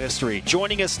football history.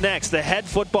 Joining us next, the head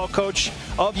football coach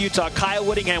of Utah, Kyle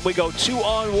Whittingham. We go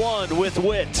 2-on-1 with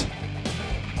Whit.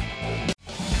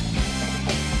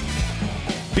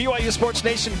 BYU Sports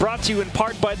Nation brought to you in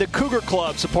part by the Cougar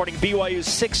Club, supporting BYU's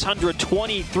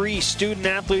 623 student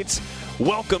athletes.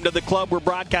 Welcome to the club. We're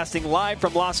broadcasting live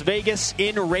from Las Vegas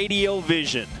in Radio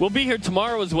Vision. We'll be here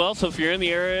tomorrow as well, so if you're in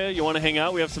the area, you want to hang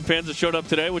out, we have some fans that showed up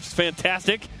today, which is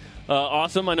fantastic.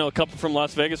 Awesome. I know a couple from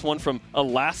Las Vegas, one from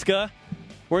Alaska.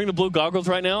 wearing the blue goggles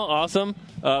right now. Awesome.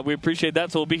 We appreciate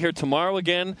that. So we'll be here tomorrow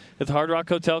again at the Hard Rock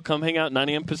Hotel. Come hang out 9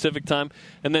 a.m. Pacific time.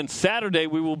 And then Saturday,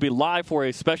 we will be live for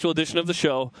a special edition of the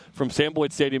show from Sam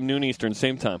Boyd Stadium, noon Eastern,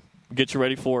 same time. Get you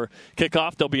ready for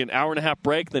kickoff. There'll be an hour-and-a-half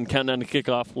break, then countdown to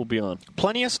kickoff will be on.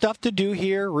 Plenty of stuff to do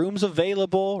here. Rooms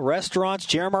available, restaurants.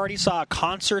 Jeremy already saw a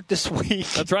concert this week.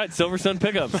 That's right, Silver Sun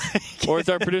Pickups. Or as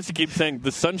our producer keeps saying,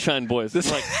 the Sunshine Boys.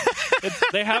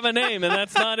 They have a name, and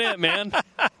that's not it, man.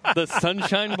 The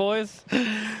Sunshine Boys.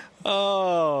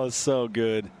 Oh, so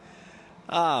good.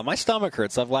 My stomach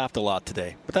hurts. I've laughed a lot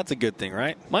today, but that's a good thing,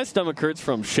 right? My stomach hurts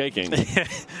from shaking.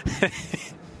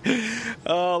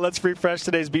 Oh, let's refresh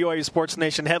today's BYU Sports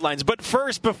Nation headlines. But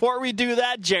first, before we do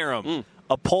that, Jerem,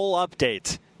 a poll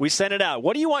update. We sent it out.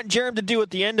 What do you want Jerem to do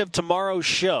at the end of tomorrow's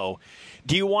show?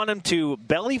 Do you want him to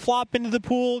belly flop into the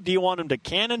pool? Do you want him to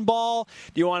cannonball?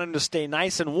 Do you want him to stay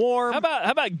nice and warm? How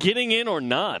about getting in or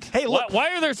not? Hey, look.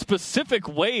 Why are there specific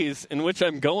ways in which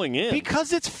I'm going in?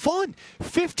 Because it's fun.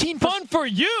 15% Fun for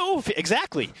you.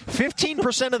 Exactly.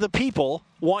 15% of the people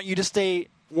want you to stay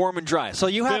warm and dry. So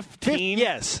you have 15?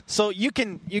 Yes. So you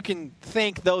can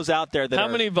thank those out there that How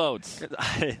many votes?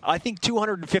 I think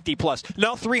 250 plus.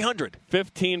 No, 300.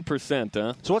 15%,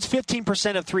 huh? So what's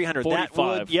 15% of 300?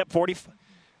 45. 40.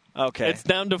 Okay. It's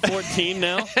down to 14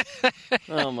 now.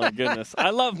 Oh my goodness. I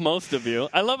love most of you.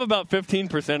 I love about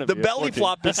 15% of the you. belly 14.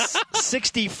 flop is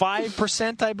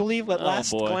 65%, I believe, at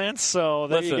last boy. glance. So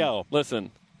there you go.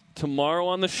 Listen, tomorrow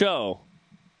on the show,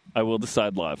 I will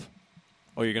decide live.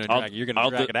 Oh, you're gonna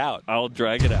drag it out. I'll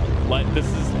drag it out. This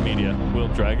is media. We'll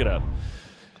drag it out.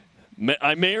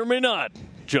 I may or may not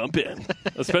jump in.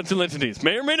 Spencer Lintonese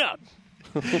may or may not.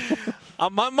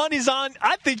 My money's on.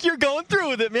 I think you're going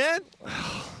through with it, man.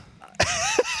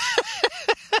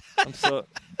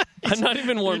 I'm not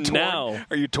even warm now.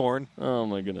 Are you torn? Oh,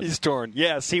 my goodness. He's torn.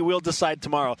 Yes, he will decide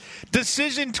tomorrow.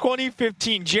 Decision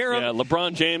 2015. Jeremy. Yeah,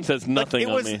 LeBron James has nothing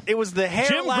on me. It was the hair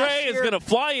Jim last Gray year. is going to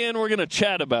fly in. We're going to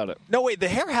chat about it. No, wait. The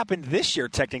hair happened this year,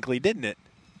 technically, didn't it?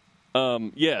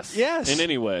 Yes. Yes. In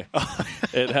any way.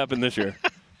 It happened this year.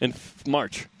 In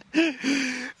March.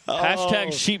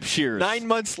 Hashtag sheep shears. 9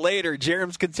 months later,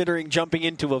 Jerem's considering jumping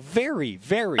into a very,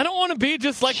 very I don't want to be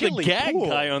just like the chilly gag pool.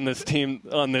 guy on this team,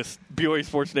 on this BYU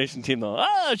Sports Nation team, though.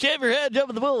 Shave your head, jump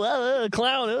in the pool,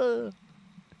 clown.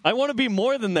 I want to be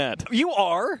more than that. You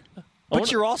are, but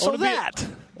you're also that.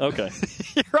 Okay.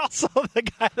 You're also the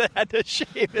guy that had to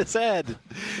shave his head.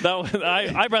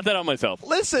 I brought that on myself.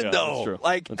 Listen, Yeah, though, that's true.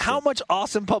 like That's how true. much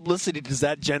awesome publicity does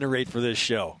that generate for this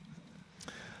show?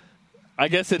 I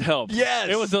guess it helped. Yes.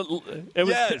 It was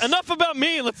Yes. enough about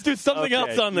me. Let's do something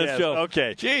else on this yes, show.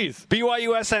 Okay. Jeez.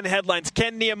 BYUSN headlines.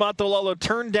 Ken Niamato-Lolo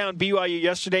turned down BYU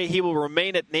yesterday. He will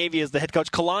remain at Navy as the head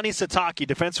coach. Kalani Sitake,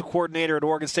 defensive coordinator at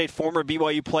Oregon State, former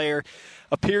BYU player,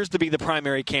 appears to be the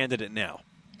primary candidate now.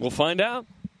 We'll find out.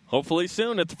 Hopefully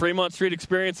soon. At the Fremont Street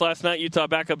Experience last night, Utah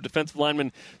backup defensive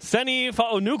lineman Seni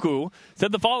Fa'onuku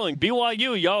said the following: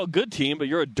 BYU, y'all a good team, but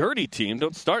you're a dirty team.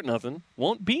 Don't start nothing.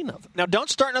 Won't be nothing. Now, don't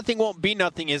start nothing, won't be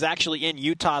nothing is actually in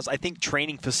Utah's, I think,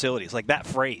 training facilities, like that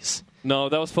phrase. No,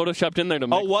 that was photoshopped in there to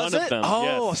make was fun it? of them.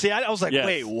 Oh, Yes. see, I was like, Yes.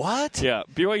 wait, what? Yeah.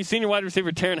 BYU senior wide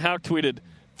receiver Taryn Houck tweeted,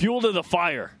 "Fuel to the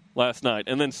fire." Last night.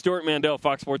 And then Stuart Mandel,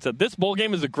 Fox Sports, said, "This bowl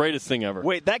game is the greatest thing ever."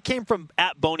 Wait, that came from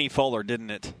at Boney Fuller, didn't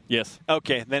it? Yes.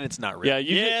 Okay, then it's not real.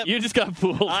 Yeah, you just got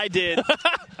fooled. I did.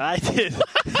 I did.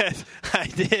 I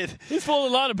did. He's fooled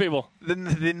a lot of people. The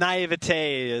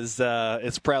naivete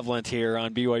is prevalent here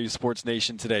on BYU Sports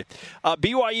Nation today.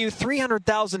 BYU,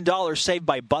 $300,000 saved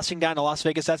by busing down to Las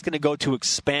Vegas. That's going to go to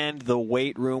expand the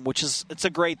weight room, which is it's a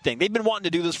great thing. They've been wanting to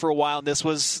do this for a while, and this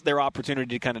was their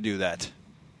opportunity to kind of do that.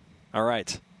 All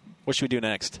right. What should we do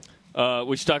next?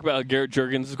 We should talk about how Garrett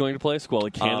Juergens is going to play.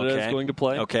 Squally Canada is going to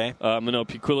play. Okay. Mano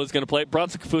Pikula is going to play.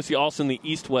 Bronson Kafusi also in the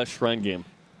East-West Shrine game.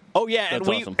 Oh, yeah, That's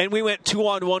and awesome. we went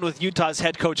 2-on-1 with Utah's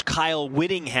head coach Kyle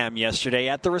Whittingham yesterday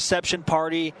at the reception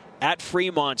party at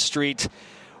Fremont Street.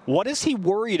 What is he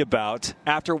worried about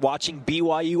after watching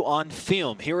BYU on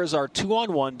film? Here is our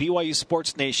 2-on-1 BYU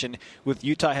Sports Nation with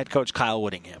Utah head coach Kyle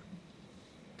Whittingham.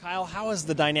 Kyle, how has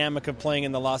the dynamic of playing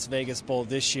in the Las Vegas Bowl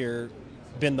this year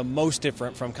been the most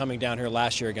different from coming down here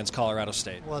last year against Colorado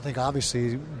State? Well, I think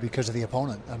obviously because of the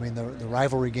opponent. I mean, the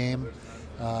rivalry game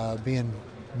being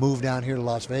moved down here to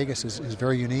Las Vegas is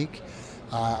very unique.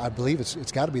 I believe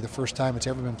it's got to be the first time it's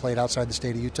ever been played outside the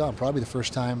state of Utah, and probably the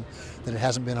first time that it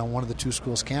hasn't been on one of the two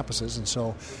schools' campuses. And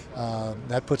so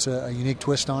that puts a unique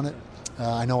twist on it.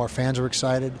 I know our fans are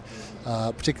excited,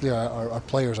 particularly our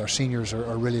players, our seniors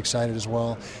are really excited as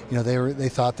well. You know, they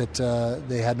thought that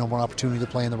they had no more opportunity to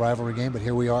play in the rivalry game, but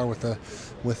here we are with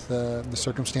the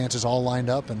circumstances all lined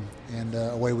up, and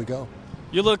away we go.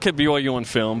 You look at BYU on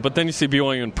film, but then you see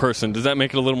BYU in person. Does that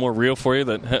make it a little more real for you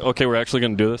that, okay, we're actually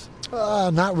going to do this?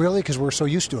 Not really, because we're so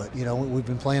used to it. We've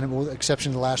been playing it, with the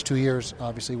exception of the last 2 years.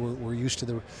 Obviously, we're used to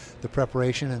the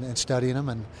preparation and studying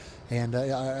them. And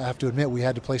I have to admit, we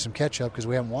had to play some catch-up because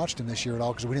we haven't watched him this year at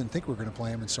all because we didn't think we were going to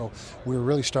play him. And so we were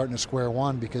really starting at square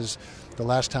one because the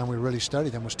last time we really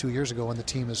studied him was 2 years ago, and the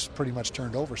team has pretty much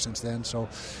turned over since then. So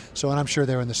and I'm sure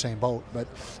they're in the same boat.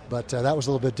 But that was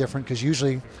a little bit different because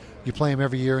usually you play them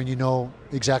every year and you know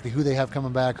exactly who they have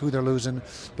coming back, who they're losing.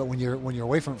 But when you're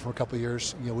away from it for a couple of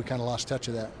years, we kind of lost touch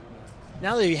of that.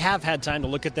 Now that you have had time to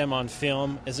look at them on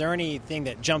film, is there anything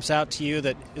that jumps out to you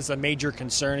that is a major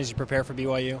concern as you prepare for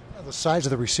BYU? The size of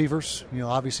the receivers,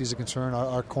 obviously is a concern.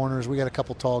 Our corners, we got a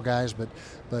couple tall guys, but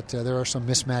there are some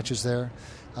mismatches there.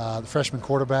 The freshman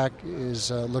quarterback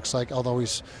looks like, although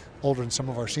he's older than some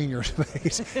of our seniors, but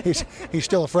he's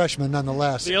still a freshman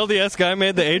nonetheless. The LDS guy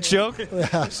made the age joke.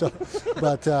 Yeah. So,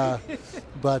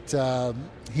 but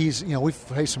he's we've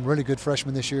faced some really good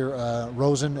freshmen this year.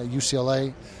 Rosen at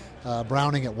UCLA.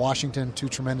 Browning at Washington, 2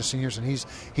 tremendous seniors, and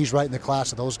he's right in the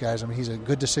class of those guys. I mean, he's a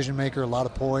good decision maker, a lot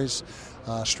of poise,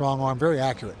 strong arm, very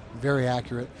accurate,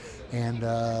 and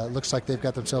looks like they've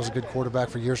got themselves a good quarterback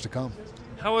for years to come.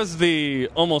 How has the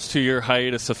almost 2-year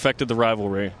hiatus affected the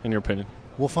rivalry, in your opinion?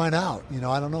 We'll find out.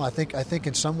 I don't know. I think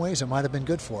in some ways it might have been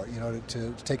good for it.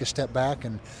 To take a step back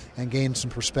and gain some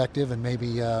perspective and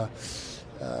maybe let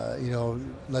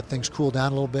things cool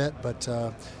down a little bit,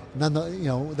 but.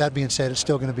 That being said, it's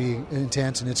still going to be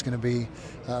intense and it's going to be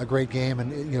a great game.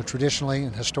 And traditionally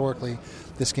and historically,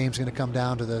 this game's going to come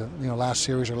down to the last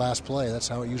series or last play. That's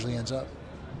how it usually ends up.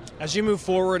 As you move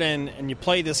forward and you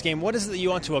play this game, what is it that you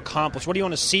want to accomplish? What do you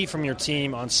want to see from your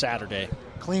team on Saturday?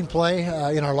 Clean play.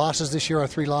 In our losses this year, our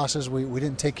 3 losses, we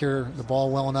didn't take care of the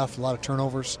ball well enough. A lot of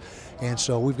turnovers, and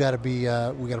so we've got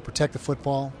to protect the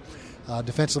football.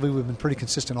 Defensively, we've been pretty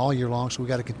consistent all year long, so we've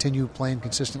got to continue playing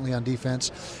consistently on defense.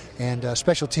 And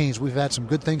special teams, we've had some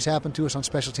good things happen to us on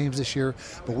special teams this year,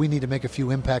 but we need to make a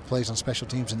few impact plays on special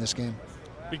teams in this game.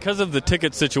 Because of the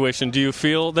ticket situation, do you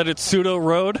feel that it's pseudo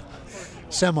road?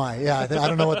 Semi, yeah. I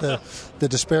don't know what the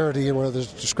disparity or the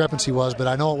discrepancy was, but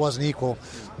I know it wasn't equal.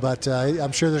 But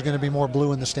I'm sure there's going to be more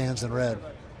blue in the stands than red.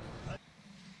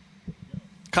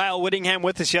 Kyle Whittingham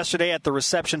with us yesterday at the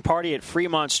reception party at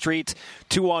Fremont Street,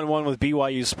 2-on-1 with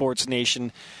BYU Sports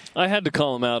Nation. I had to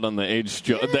call him out on the age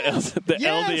joke, the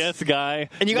LDS guy.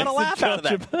 And you got to laugh out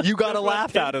of that. You got to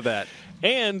laugh out of that.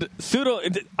 And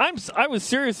I was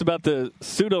serious about the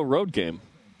pseudo road game.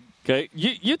 Okay,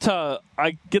 Utah,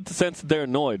 I get the sense that they're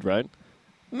annoyed, right?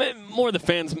 More the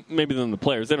fans maybe than the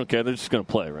players. They don't care. They're just going to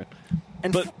play, right?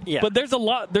 But there's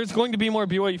there's going to be more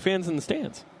BYU fans in the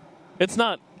stands. It's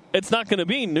not going to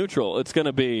be neutral. It's going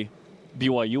to be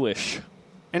BYU-ish.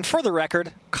 And for the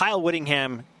record, Kyle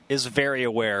Whittingham is very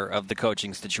aware of the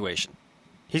coaching situation.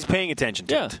 He's paying attention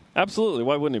to it. Yeah, absolutely.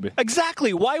 Why wouldn't he be?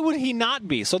 Exactly. Why would he not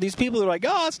be? So these people are like,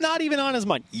 oh, it's not even on his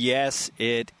mind. Yes,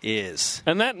 it is.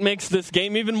 And that makes this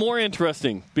game even more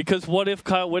interesting, because what if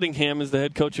Kyle Whittingham is the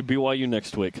head coach of BYU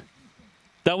next week?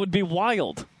 That would be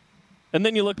wild. And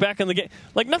then you look back on the game.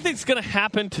 Like, nothing's going to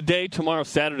happen today, tomorrow,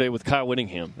 Saturday with Kyle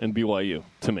Whittingham and BYU,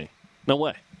 to me. No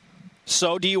way.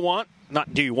 So is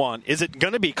it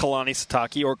going to be Kalani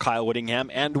Sitake or Kyle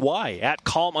Whittingham, and why? At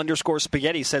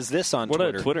calm_spaghetti says this on Twitter.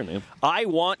 What a Twitter name. I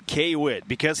want K-Whit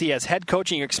because he has head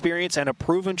coaching experience and a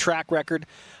proven track record,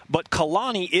 but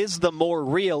Kalani is the more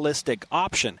realistic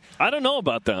option. I don't know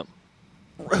about that.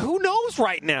 Who knows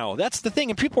right now? That's the thing.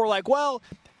 And people are like, well,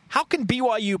 how can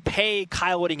BYU pay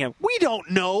Kyle Whittingham? We don't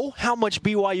know how much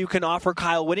BYU can offer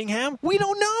Kyle Whittingham. We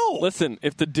don't know. Listen,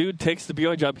 if the dude takes the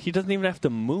BYU job, he doesn't even have to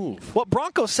move. What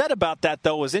Bronco said about that,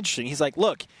 though, was interesting. He's like,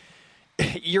 look,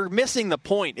 you're missing the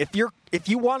point. If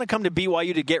you want to come to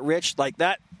BYU to get rich like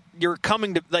that, you're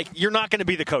not going to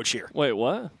be the coach here. Wait,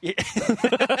 what?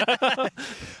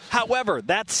 However,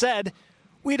 that said,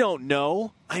 we don't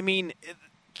know. I mean,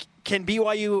 can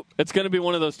BYU... It's going to be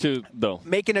one of those two, though.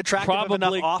 Make an attractive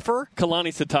enough offer? Kalani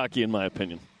Sitake, in my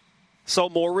opinion. So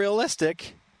more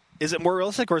realistic. Is it more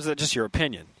realistic, or is it just your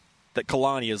opinion that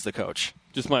Kalani is the coach?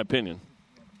 Just my opinion.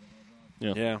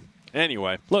 Yeah.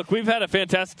 Anyway. Look, we've had a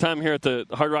fantastic time here at the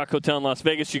Hard Rock Hotel in Las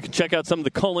Vegas. You can check out some of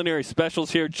the culinary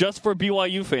specials here just for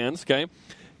BYU fans, okay?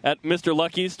 At Mr.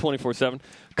 Lucky's 24/7.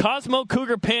 Cosmo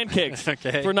Cougar pancakes for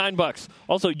 $9.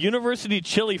 Also, University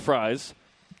chili fries.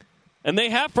 And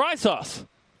they have fry sauce.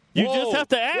 You just have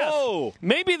to ask. Whoa.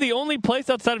 Maybe the only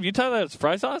place outside of Utah that has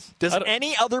fry sauce? Does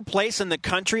any other place in the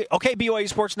country... Okay, BYU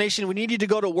Sports Nation, we need you to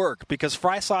go to work because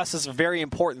fry sauce is a very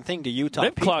important thing to Utah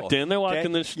They've people. Clocked in. They're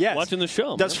watching the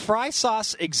show. Does fry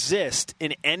sauce exist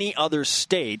in any other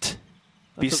state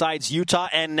besides Utah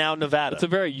and now Nevada? It's a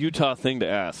very Utah thing to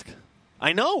ask.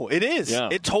 I know, it is. Yeah.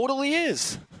 It totally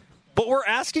is. But we're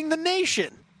asking the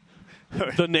nation.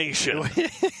 The nation.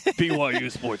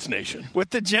 BYU Sports Nation. With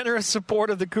the generous support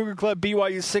of the Cougar Club,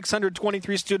 BYU's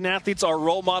 623 student athletes are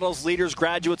role models, leaders,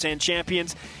 graduates, and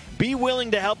champions. Be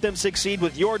willing to help them succeed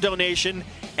with your donation,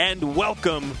 and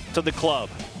welcome to the club.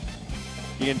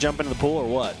 You can jump into the pool or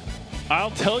what?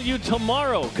 I'll tell you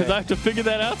tomorrow because I have to figure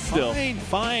that out still.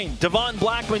 Fine. Devon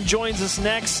Blackman joins us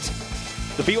next.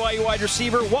 The BYU wide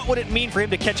receiver, what would it mean for him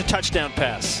to catch a touchdown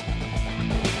pass?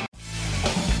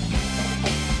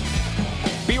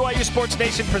 BYU Sports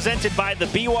Nation presented by the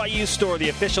BYU Store, the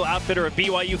official outfitter of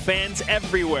BYU fans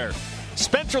everywhere.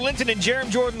 Spencer Linton and Jerem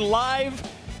Jordan live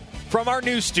from our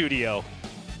new studio,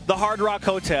 the Hard Rock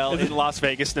Hotel in Las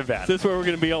Vegas, Nevada. Is this where we're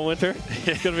going to be all winter?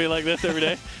 It's going to be like this every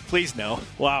day? Please no.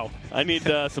 Wow. I need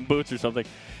some boots or something.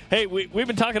 Hey, we've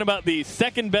been talking about the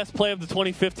second best play of the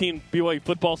 2015 BYU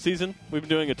football season. We've been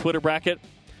doing a Twitter bracket.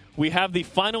 We have the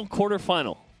final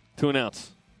quarterfinal to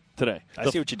announce today. I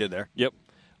see what you did there. Yep.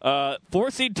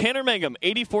 4-seed Tanner Mangum,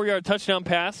 84-yard touchdown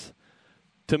pass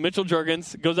to Mitchell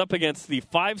Juergens, goes up against the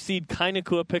 5-seed Kai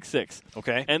Nakua pick six.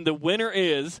 Okay. And the winner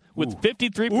is, with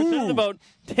 53% of the vote,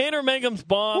 Tanner Mangum's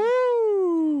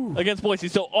bomb against Boise.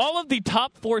 So all of the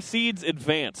top 4 seeds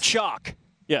advance. Chalk.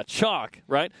 Yeah, chalk,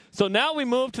 right? So now we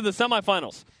move to the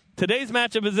semifinals. Today's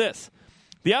matchup is this.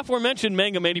 The aforementioned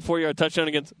Mangum 84-yard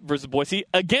touchdown versus Boise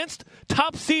against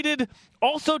top-seeded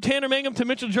also Tanner Mangum to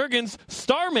Mitchell Juergens,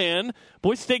 Starman,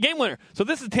 Boise State game winner. So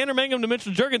this is Tanner Mangum to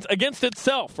Mitchell Juergens against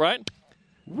itself, right?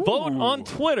 Ooh. Vote on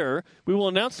Twitter. We will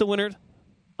announce the winner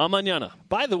mañana.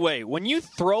 By the way, when you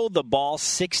throw the ball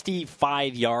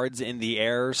 65 yards in the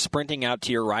air, sprinting out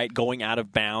to your right, going out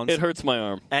of bounds. It hurts my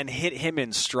arm. And hit him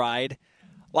in stride,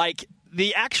 like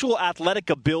the actual athletic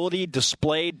ability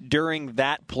displayed during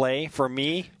that play for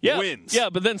me wins. Yeah,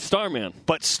 but then Starman.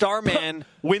 But Starman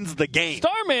wins the game.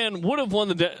 Starman would have won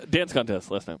the dance contest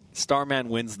last time. Starman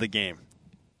wins the game.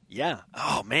 Yeah.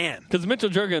 Oh, man. Because Mitchell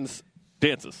Juergens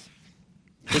dances.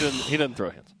 He doesn't throw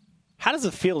hands. How does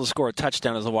it feel to score a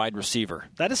touchdown as a wide receiver?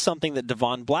 That is something that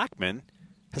Devon Blackman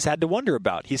has had to wonder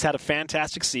about. He's had a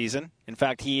fantastic season. In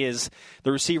fact, he is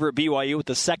the receiver at BYU with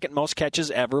the second most catches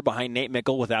ever behind Nate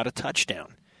Mickle without a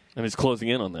touchdown. And he's closing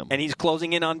in on them. And he's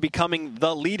closing in on becoming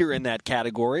the leader in that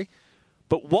category.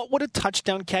 But what would a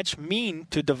touchdown catch mean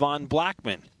to Devon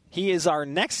Blackman? He is our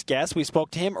next guest. We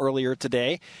spoke to him earlier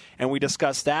today, and we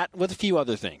discussed that with a few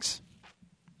other things.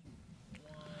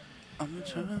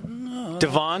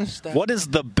 Devon, what is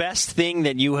the best thing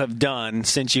that you have done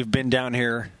since you've been down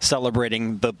here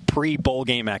celebrating the pre-bowl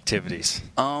game activities?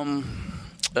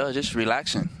 Just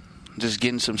relaxing. Just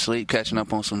getting some sleep, catching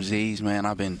up on some Z's, man.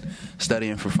 I've been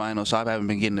studying for finals, so I haven't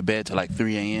been getting to bed till like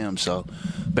 3 a.m. So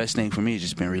best thing for me has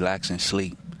just been relaxing,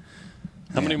 sleep.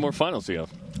 How many more finals do you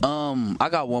have? I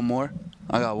got one more,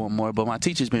 but my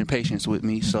teacher's been patient with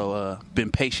me, so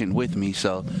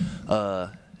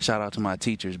shout out to my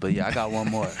teachers. But yeah, I got one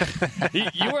more.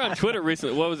 You were on Twitter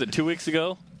recently. What was it, 2 weeks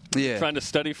ago? Yeah. Trying to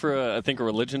study for, I think, a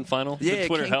religion final. Yeah. Did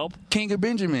Twitter help? King of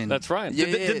Benjamin. That's right. Yeah,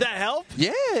 Did that help?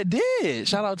 Yeah, it did.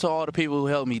 Shout out to all the people who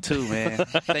helped me too, man.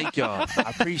 Thank y'all.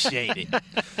 I appreciate it.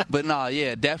 But no,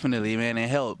 yeah, definitely, man. It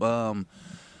helped.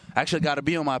 Actually got to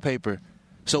be on my paper.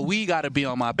 So we got to be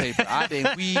on my paper. I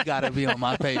think we got to be on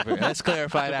my paper. Let's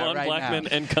clarify that right Blackman now.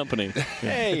 and company.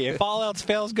 Hey, if all else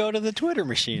fails, go to the Twitter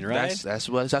machine, right? That's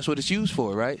what it's used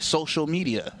for, right? Social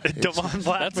media. Devon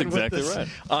Blackman That's exactly with us right.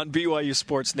 On BYU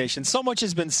Sports Nation. So much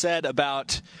has been said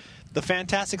about the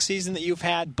fantastic season that you've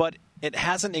had, but it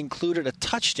hasn't included a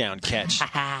touchdown catch.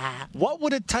 What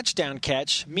would a touchdown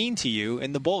catch mean to you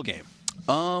in the bowl game?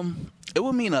 It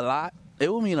would mean a lot.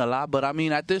 It will mean a lot, but I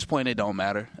mean, at this point, it don't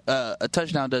matter. A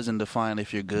touchdown doesn't define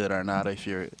if you're good or not, if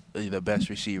you're the best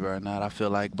receiver or not. I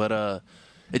feel like, but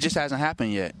it just hasn't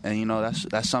happened yet, and you know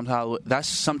that's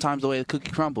sometimes the way the cookie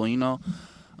crumble. You know,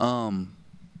 a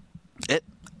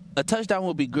touchdown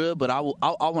will be good, but I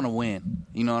want to win.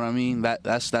 You know what I mean?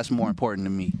 That's more important to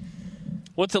me.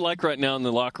 What's it like right now in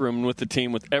the locker room with the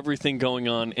team, with everything going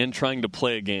on and trying to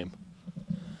play a game?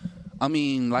 I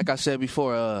mean, like I said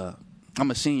before, I'm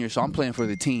a senior, so I'm playing for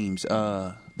the team.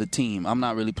 I'm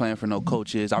not really playing for no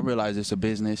coaches. I realize it's a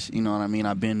business. You know what I mean?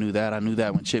 I knew that. I knew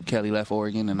that when Chip Kelly left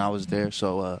Oregon and I was there.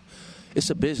 So it's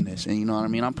a business, and you know what I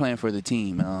mean? I'm playing for the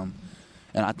team.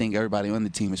 And I think everybody on the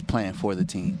team is playing for the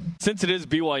team. Since it is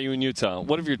BYU and Utah,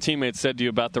 what have your teammates said to you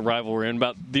about the rivalry and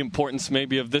about the importance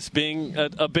maybe of this being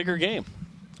a bigger game?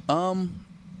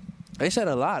 They said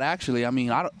a lot, actually. I mean,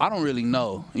 I don't really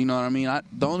know. You know what I mean?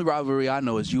 The only rivalry I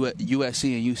know is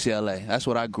USC and UCLA. That's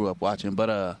what I grew up watching.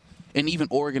 But and even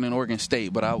Oregon and Oregon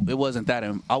State, but I wasn't that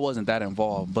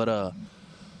involved. But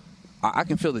I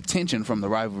can feel the tension from the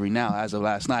rivalry now. As of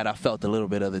last night, I felt a little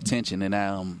bit of the tension,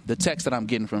 and the text that I'm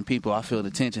getting from people, I feel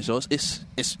the tension. So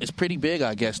it's pretty big,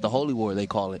 I guess. The holy war, they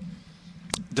call it.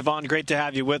 Devon, great to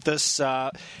have you with us.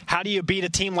 How do you beat a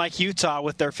team like Utah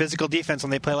with their physical defense when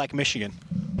they play like Michigan?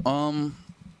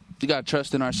 You got to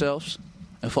trust in ourselves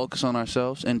and focus on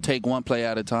ourselves and take one play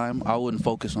at a time. I wouldn't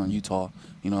focus on Utah.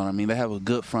 You know what I mean? They have a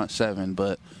good front seven,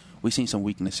 but we've seen some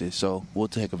weaknesses, so we'll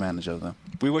take advantage of them.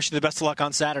 We wish you the best of luck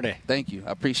on Saturday. Thank you.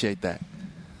 I appreciate that.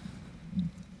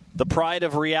 The pride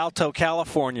of Rialto,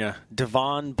 California,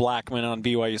 Devon Blackman on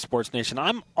BYU Sports Nation.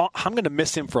 I'm going to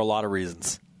miss him for a lot of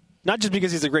reasons. Not just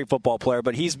because he's a great football player,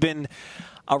 but he's been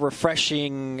a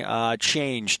refreshing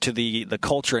change to the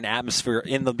culture and atmosphere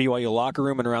in the BYU locker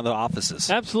room and around the offices.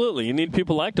 Absolutely. You need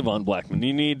people like Devon Blackman.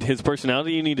 You need his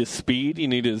personality. You need his speed. You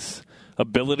need his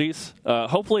abilities.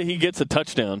 Hopefully he gets a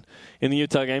touchdown in the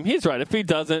Utah game. He's right. If he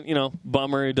doesn't,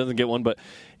 bummer, he doesn't get one. But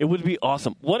it would be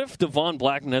awesome. What if Devon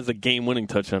Blackman has a game-winning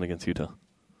touchdown against Utah?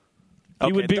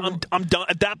 He would be. I'm done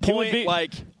at that point.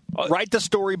 Write the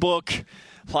storybook.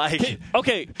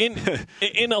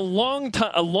 In a long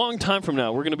time from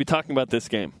now, we're going to be talking about this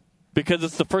game because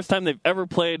it's the first time they've ever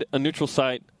played a neutral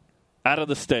site out of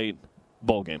the state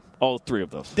bowl game. All three of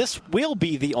those. This will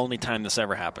be the only time this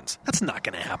ever happens. That's not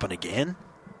going to happen again.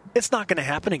 It's not going to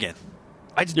happen again.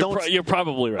 You're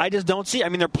probably right. I just don't see. I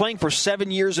mean, they're playing for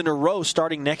 7 years in a row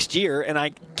starting next year, and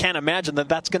I can't imagine that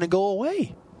that's going to go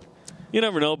away. You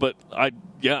never know, but I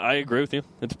agree with you.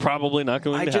 It's probably not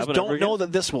going to happen. I just don't know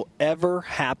that this will ever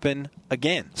happen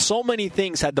again. So many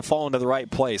things had to fall into the right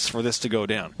place for this to go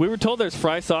down. We were told there's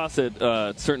fry sauce at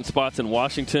certain spots in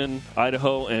Washington,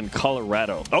 Idaho, and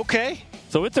Colorado. Okay.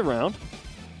 So it's around.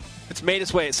 It's made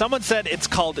its way. Someone said it's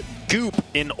called Goop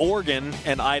in Oregon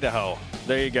and Idaho.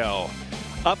 There you go.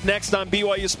 Up next on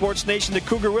BYU Sports Nation, the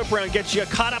Cougar Whip Around gets you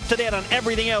caught up to date on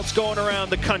everything else going around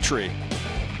the country.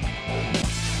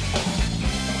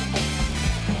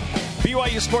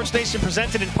 BYU Sports Nation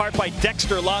presented in part by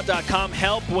DexterLaw.com.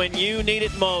 Help when you need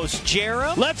it most.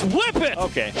 Jerem? Let's whip it!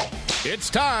 Okay. It's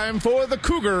time for the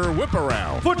Cougar Whip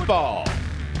Around Football.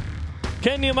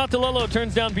 Ken Niumatalolo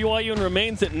turns down BYU and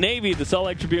remains at Navy. The Salt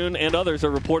Lake Tribune and others are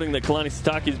reporting that Kalani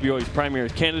Sitake is BYU's primary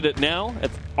candidate now.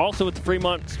 Also at the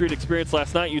Fremont Street Experience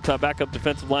last night, Utah backup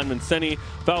defensive lineman Seni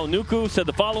Faunuku said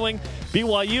the following: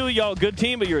 BYU, y'all good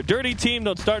team, but you're a dirty team.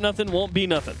 Don't start nothing, won't be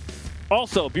nothing.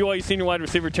 Also, BYU senior wide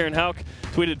receiver Taron Houck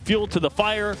tweeted fuel to the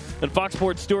fire, and Fox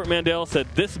Sports' Stuart Mandel said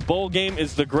this bowl game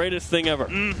is the greatest thing ever.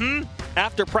 Mm-hmm.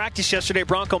 After practice yesterday,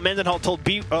 Bronco Mendenhall told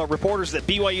reporters that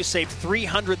BYU saved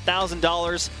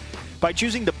 $300,000 by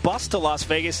choosing to bus to Las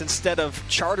Vegas instead of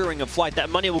chartering a flight. That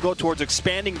money will go towards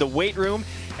expanding the weight room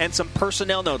and some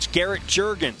personnel notes. Garrett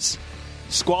Juergens,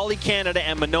 Squally Canada,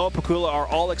 and Manoa Pakula are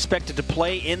all expected to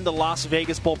play in the Las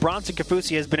Vegas Bowl. Bronson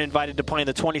Kafusi has been invited to play in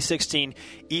the 2016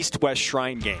 East-West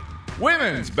Shrine game.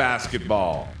 Women's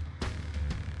basketball.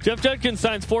 Jeff Judkins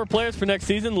signs 4 players for next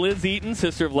season. Liz Eaton,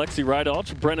 sister of Lexi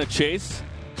Rydalch, Brenna Chase,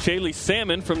 Shaylee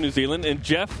Salmon from New Zealand, and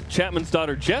Jeff Chapman's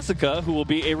daughter Jessica, who will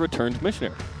be a returned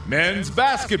missionary. Men's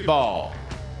basketball.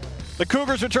 The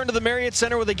Cougars return to the Marriott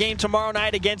Center with a game tomorrow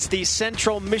night against the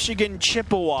Central Michigan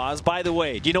Chippewas. By the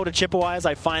way, do you know what a Chippewa is?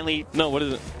 No, what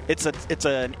is it? It's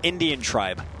an Indian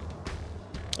tribe.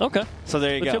 Okay. So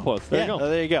there you go. Chippewas. There you go.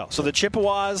 There you go. So the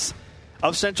Chippewas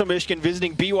of Central Michigan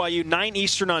visiting BYU, 9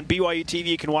 Eastern on BYU TV.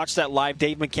 You can watch that live.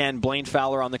 Dave McCann, Blaine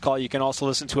Fowler on the call. You can also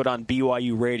listen to it on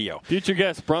BYU Radio. Future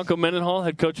guest, Bronco Mendenhall,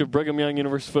 head coach of Brigham Young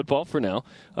University football for now,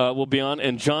 will be on,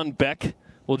 and John Beck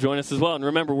will join us as well. And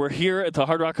remember, we're here at the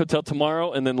Hard Rock Hotel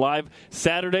tomorrow, and then live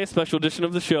Saturday, special edition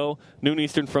of the show, noon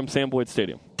Eastern from Sam Boyd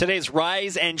Stadium. Today's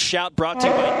Rise and Shout brought to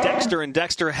you by Dexter and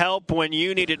Dexter. Help when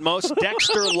you need it most.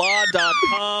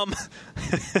 DexterLaw.com.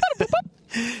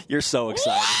 You're so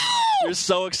excited. You're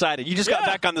so excited. You just got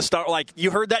back on the Star. Like,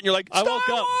 you heard that and you're like, Star Wars!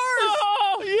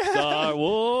 Oh, yeah. Star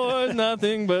Wars,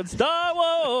 nothing but Star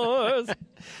Wars.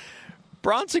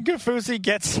 Bronson Kafusi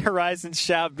gets Horizon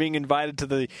Shout being invited to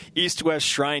the East-West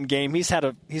Shrine game. He's had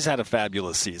a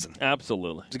fabulous season.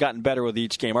 Absolutely. He's gotten better with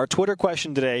each game. Our Twitter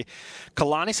question today,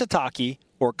 Kalani Sitake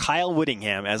or Kyle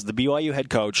Whittingham as the BYU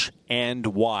head coach, and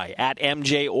why? At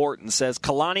MJ Orton says,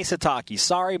 Kalani Sitake,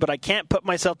 sorry, but I can't put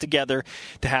myself together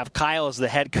to have Kyle as the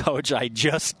head coach. I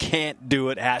just can't do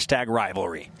it.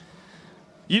 #rivalry.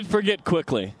 You'd forget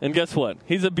quickly. And guess what?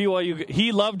 He's a BYU.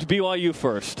 He loved BYU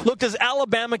first. Look, does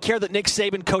Alabama care that Nick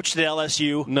Saban coached at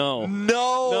LSU? No.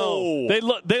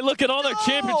 They look at all their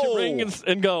championship rings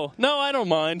and go, no, I don't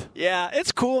mind. Yeah,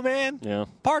 it's cool, man. Yeah.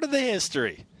 Part of the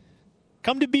history.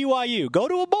 Come to BYU. Go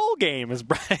to a bowl game, as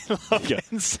Brian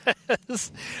Logan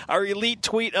says. Our elite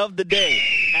tweet of the day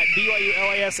at BYU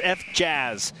LASF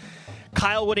Jazz.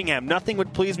 Kyle Whittingham, nothing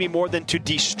would please me more than to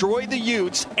destroy the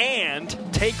Utes and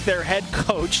take their head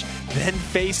coach, then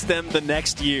face them the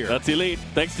next year. That's elite.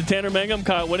 Thanks to Tanner Mangum,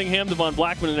 Kyle Whittingham, Devon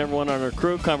Blackman, and everyone on our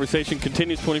crew. Conversation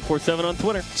continues 24/7 on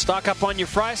Twitter. Stock up on your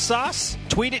fry sauce.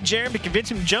 Tweet at Jeremy to convince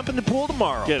him to jump in the pool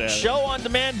tomorrow. Get at it. Show on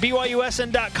demand,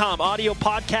 BYUSN.com. Audio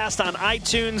podcast on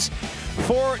iTunes.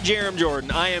 For Jerem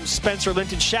Jordan, I am Spencer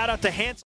Linton. Shout out to Hans.